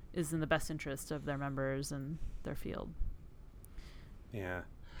is in the best interest of their members and their field. Yeah.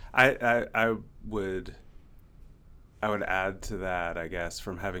 I would add to that, I guess,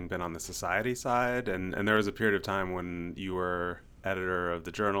 from having been on the society side, and there was a period of time when you were editor of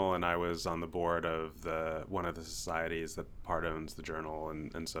the journal and I was on the board of one of the societies that part owns the journal,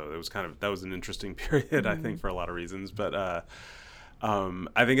 and so it was that was an interesting period, I think, for a lot of reasons. But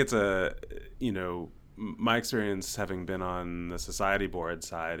I think it's my experience having been on the society board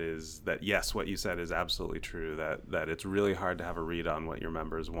side is that, yes, what you said is absolutely true, that it's really hard to have a read on what your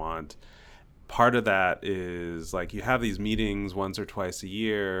members want. Part of that is like you have these meetings once or twice a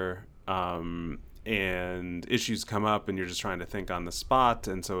year, and issues come up and you're just trying to think on the spot.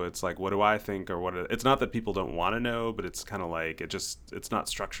 And so it's like, what do I think? Or it's not that people don't want to know, but it's kind of like, it's not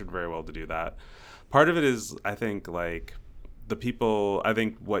structured very well to do that. Part of it is, I think, like, I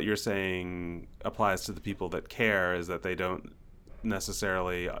think what you're saying applies to the people that care, is that they don't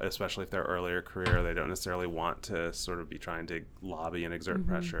necessarily, especially if they're earlier career, they don't necessarily want to sort of be trying to lobby and exert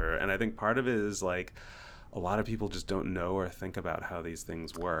pressure. And I think part of it is like a lot of people just don't know or think about how these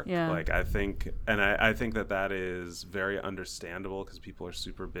things work. Yeah. Like I think that is very understandable because people are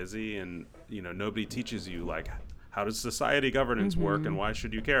super busy, and nobody teaches you like how does society governance work and why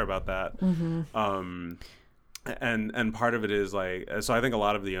should you care about that. And part of it is like, so I think a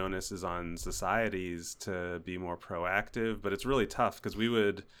lot of the onus is on societies to be more proactive, but it's really tough because we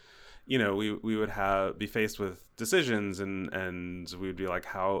would be faced with decisions and we'd be like,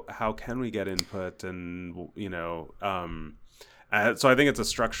 how can we get input? And, so I think it's a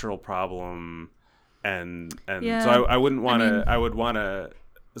structural problem. And yeah. So I wouldn't want to,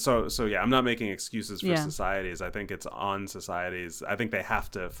 So yeah, I'm not making excuses for societies. I think it's on societies. I think they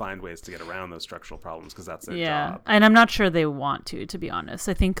have to find ways to get around those structural problems because that's their job. And I'm not sure they want to be honest.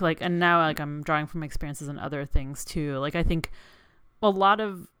 I think and now I'm drawing from experiences and other things too. Like I think a lot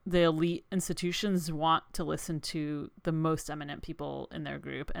of the elite institutions want to listen to the most eminent people in their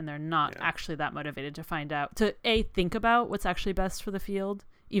group, and they're not actually that motivated to find out, to think about what's actually best for the field,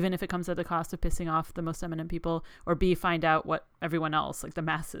 even if it comes at the cost of pissing off the most eminent people, or B, find out what everyone else, like the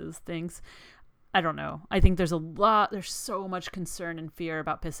masses, thinks. I don't know. I think there's so much concern and fear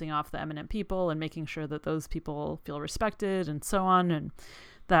about pissing off the eminent people and making sure that those people feel respected and so on. And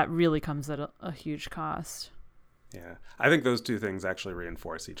that really comes at a huge cost. Yeah, I think those two things actually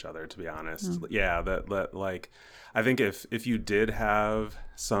reinforce each other, to be honest. Yeah, that like, I think if you did have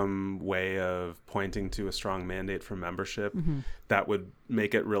some way of pointing to a strong mandate for membership, that would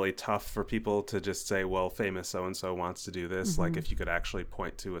make it really tough for people to just say, well, famous so-and-so wants to do this. Like if you could actually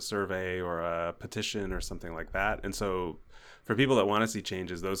point to a survey or a petition or something like that. And so for people that want to see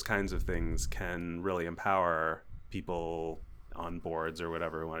changes, those kinds of things can really empower people on boards or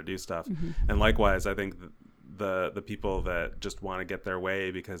whatever who want to do stuff. And likewise, I think the people that just want to get their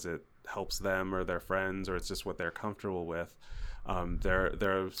way because it helps them or their friends or it's just what they're comfortable with,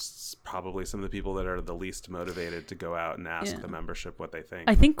 they're probably some of the people that are the least motivated to go out and ask the membership what they think.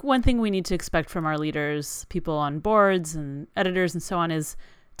 I think one thing we need to expect from our leaders, people on boards and editors and so on, is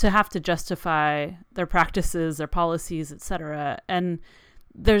to have to justify their practices, their policies, etc. And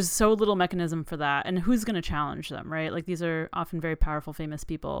there's so little mechanism for that. And who's going to challenge them, right? Like these are often very powerful, famous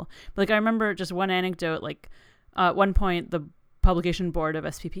people. But like I remember just one anecdote, like at one point, the publication board of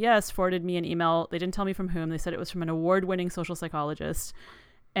SPPS forwarded me an email. They didn't tell me from whom. They said it was from an award-winning social psychologist.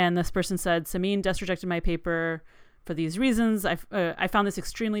 And this person said, Simine desk rejected my paper for these reasons, I found this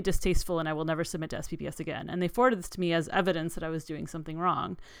extremely distasteful and I will never submit to SPPS again. And they forwarded this to me as evidence that I was doing something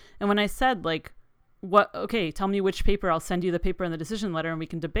wrong. And when I said, like, okay, tell me which paper, I'll send you the paper and the decision letter and we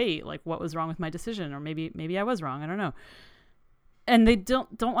can debate, like, what was wrong with my decision, or maybe I was wrong, I don't know. And they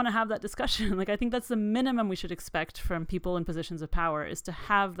don't want to have that discussion. Like, I think that's the minimum we should expect from people in positions of power, is to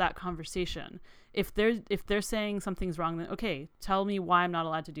have that conversation. If they're saying something's wrong, then okay, tell me why I'm not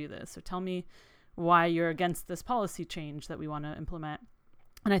allowed to do this, or tell me why you're against this policy change that we want to implement.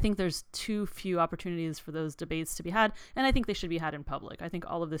 And I think there's too few opportunities for those debates to be had, and I think they should be had in public. I think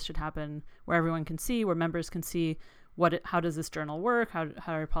all of this should happen where everyone can see, where members can see how does this journal work, how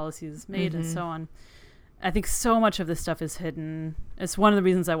are policies made, and so on. I think so much of this stuff is hidden. It's one of the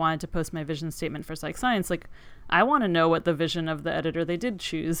reasons I wanted to post my vision statement for Psych Science. Like, I want to know what the vision of the editor they did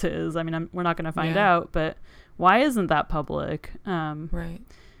choose is. I mean, we're not going to find out, but why isn't that public? Right.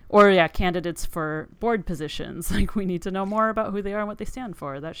 Or, candidates for board positions. Like, we need to know more about who they are and what they stand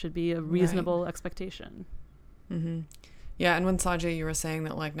for. That should be a reasonable expectation. Mm-hmm. Yeah, and when Sanjay, you were saying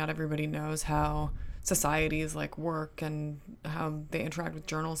that, like, not everybody knows how societies, like, work and how they interact with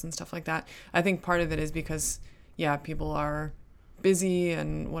journals and stuff like that. I think part of it is because, people are busy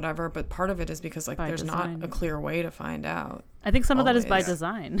and whatever, but part of it is because, like, there's design. Not a clear way to find out. I think some of that is by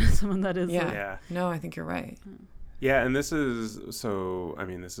design. Some of that is... No, I think you're right. Yeah, and this has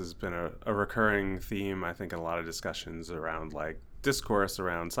been a recurring theme, I think, in a lot of discussions around, like, discourse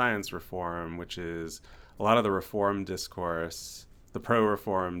around science reform, which is a lot of the reform discourse, the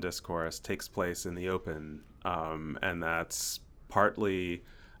pro-reform discourse, takes place in the open, and that's partly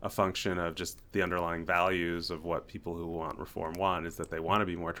a function of just the underlying values of what people who want reform want, is that they want to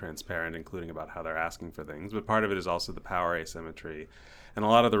be more transparent, including about how they're asking for things. But part of it is also the power asymmetry. And a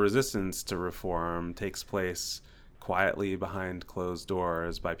lot of the resistance to reform takes place quietly behind closed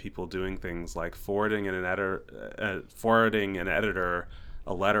doors by people doing things like forwarding an editor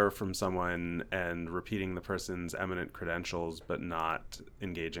a letter from someone and repeating the person's eminent credentials but not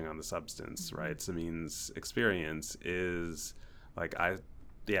engaging on the substance, right? Simine's experience is like,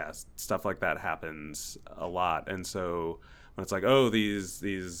 stuff like that happens a lot. And so when it's like, oh, these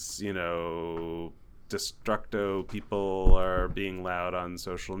destructo people are being loud on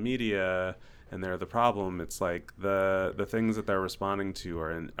social media and they're the problem, it's like the things that they're responding to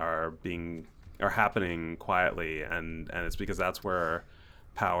are happening quietly, and it's because that's where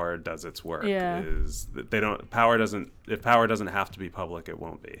power does its work. Is that if power doesn't have to be public, it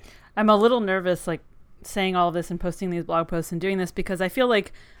won't be. I'm a little nervous, like, saying all of this and posting these blog posts and doing this, because I feel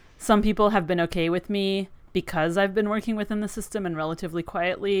like some people have been okay with me because I've been working within the system and relatively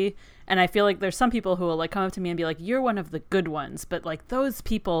quietly. And I feel like there's some people who will, like, come up to me and be like, you're one of the good ones. But, like, those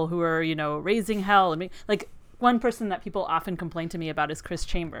people who are, raising hell, and like, one person that people often complain to me about is Chris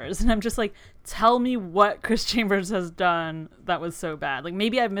Chambers. And I'm just like, tell me what Chris Chambers has done that was so bad. Like,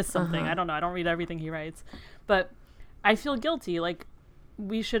 maybe I've missed something. I don't know. I don't read everything he writes. But I feel guilty. Like,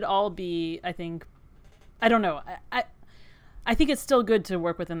 we should all be, I think, I don't know. I think it's still good to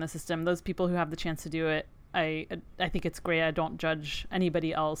work within the system. Those people who have the chance to do it, I think it's great. I don't judge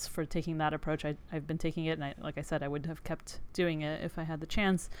anybody else for taking that approach. I've been taking it, and like I said, I would have kept doing it if I had the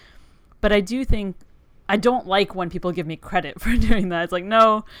chance. But I do think, I don't like when people give me credit for doing that. It's like,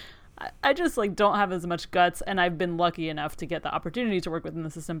 no, I just, like, don't have as much guts, and I've been lucky enough to get the opportunity to work within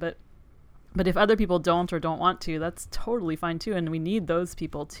the system. But if other people don't or don't want to, that's totally fine too, and we need those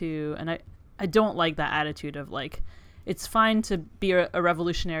people too. And I don't like that attitude of, like, it's fine to be a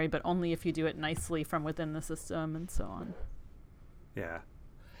revolutionary, but only if you do it nicely from within the system, and so on. Yeah.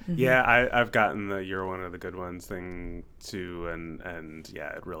 Mm-hmm. Yeah, I've gotten the "you're one of the good ones" thing too, and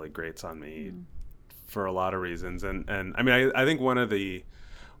it really grates on me for a lot of reasons. And I mean, I think one of the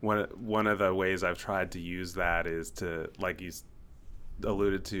ways I've tried to use that is to, like you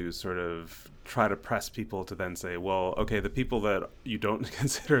alluded to, sort of try to press people to then say, well, okay, the people that you don't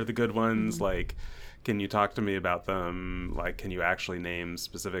consider the good ones, like, can you talk to me about them? Like, can you actually name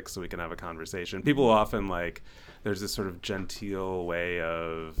specifics so we can have a conversation? People often, like, there's this sort of genteel way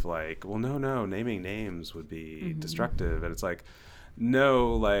of, like, well, no, naming names would be destructive. And it's like,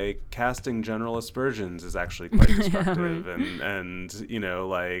 no, like, casting general aspersions is actually quite destructive. And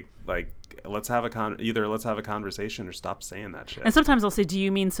like let's have a conversation or stop saying that shit. And sometimes I'll say, do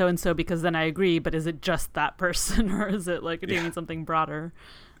you mean so and so, because then I agree, but is it just that person, or is it, like, do you mean something broader?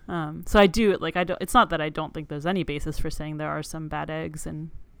 So I do, like, it's not that I don't think there's any basis for saying there are some bad eggs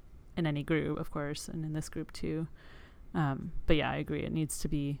in any group, of course, and in this group too. But yeah, I agree. We need to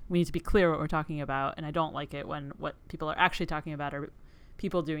be clear what we're talking about, and I don't like it when what people are actually talking about are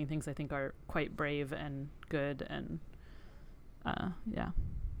people doing things I think are quite brave and good, and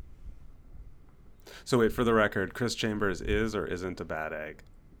So wait, for the record, Chris Chambers is or isn't a bad egg?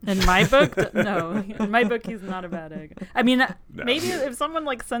 In my book, no. In my book, he's not a bad egg. I mean, no. Maybe if someone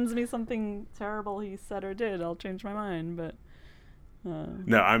like sends me something terrible he said or did, I'll change my mind. But no,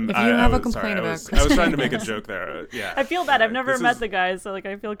 If you have a complaint about Chris I was trying to make a joke there. Yeah, I feel bad. I've never met the guy, so like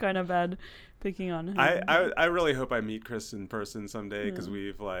I feel kind of bad picking on him. I really hope I meet Chris in person someday, because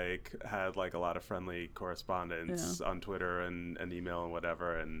we've like had like a lot of friendly correspondence on Twitter and email and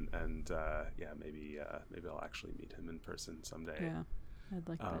whatever, and yeah, maybe I'll actually meet him in person someday. Yeah, I'd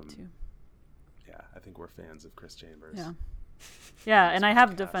like that too. Yeah, I think we're fans of Chris Chambers. Yeah, and I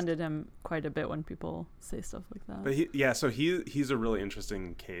have defended him quite a bit when people say stuff like that. But so he's a really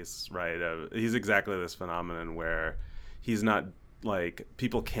interesting case, right? He's exactly this phenomenon where he's not like,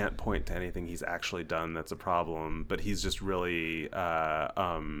 people can't point to anything he's actually done that's a problem, but he's just really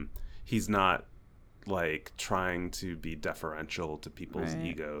he's not like trying to be deferential to people's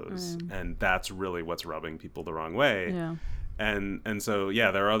egos, and that's really what's rubbing people the wrong way. Yeah. And so,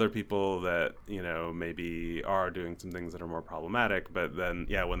 yeah, there are other people that, you know, maybe are doing some things that are more problematic, but then,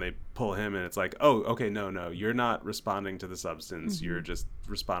 yeah, when they pull him in, it's like, oh, okay, no, you're not responding to the substance. You're just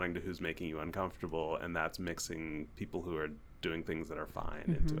responding to who's making you uncomfortable, and that's mixing people who are doing things that are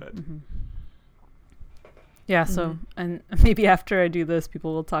fine into it. Yeah, so, and maybe after I do this,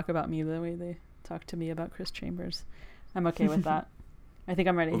 people will talk about me the way they talk to me about Chris Chambers. I'm okay with that. I think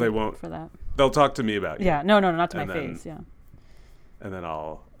I'm ready for that. They'll talk to me about you. Yeah, no, not to my face, yeah. And then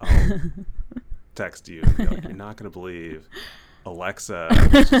I'll text you and be like, you're not going to believe Alexa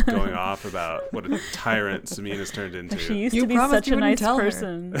was just going off about what a tyrant Simine has turned into. She used to be such a nice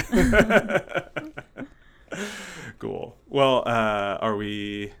person. Cool. Well, are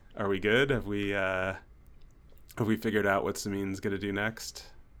we good? Have we figured out what Simine's going to do next?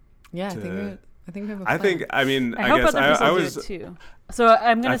 Yeah, I think we have a plan. I hope guess other people I was do it too. So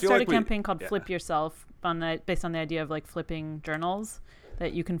I'm going to start like a campaign called Flip Yourself based on the idea of like flipping journals,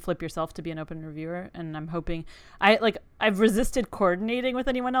 that you can flip yourself to be an open reviewer. And I'm hoping I've resisted coordinating with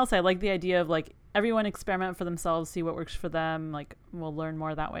anyone else. I like the idea of like everyone experiment for themselves, see what works for them. Like we'll learn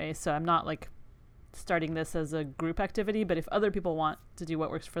more that way. So I'm not like starting this as a group activity, but if other people want to do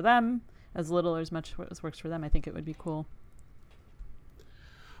what works for them, as little or as much as works for them, I think it would be cool.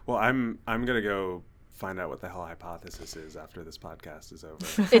 Well, I'm gonna go find out what the hell hypothesis is after this podcast is over.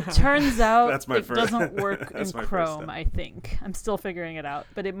 It turns out doesn't work in Chrome, I think. I'm still figuring it out,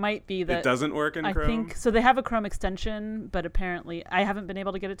 but it might be that it doesn't work in Chrome. I think so. They have a Chrome extension, but apparently I haven't been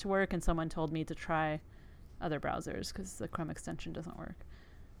able to get it to work, and someone told me to try other browsers because the Chrome extension doesn't work.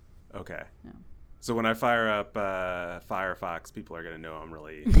 Okay. Yeah. So when I fire up Firefox, people are gonna know I'm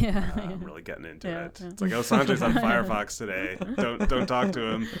really, I'm really getting into it. Yeah. It's like, oh, Sanjay's on Firefox today. Don't talk to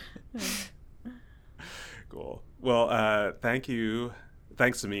him. Cool. Well, thanks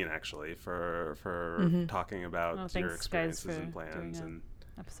Simine actually for talking about your experiences and plans and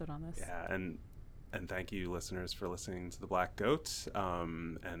episode on this. Yeah, and thank you listeners for listening to The Black Goat.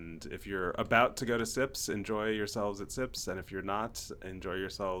 And if you're about to go to SIPS, enjoy yourselves at SIPS, and if you're not, enjoy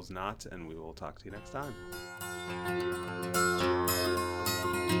yourselves not, and we will talk to you next time.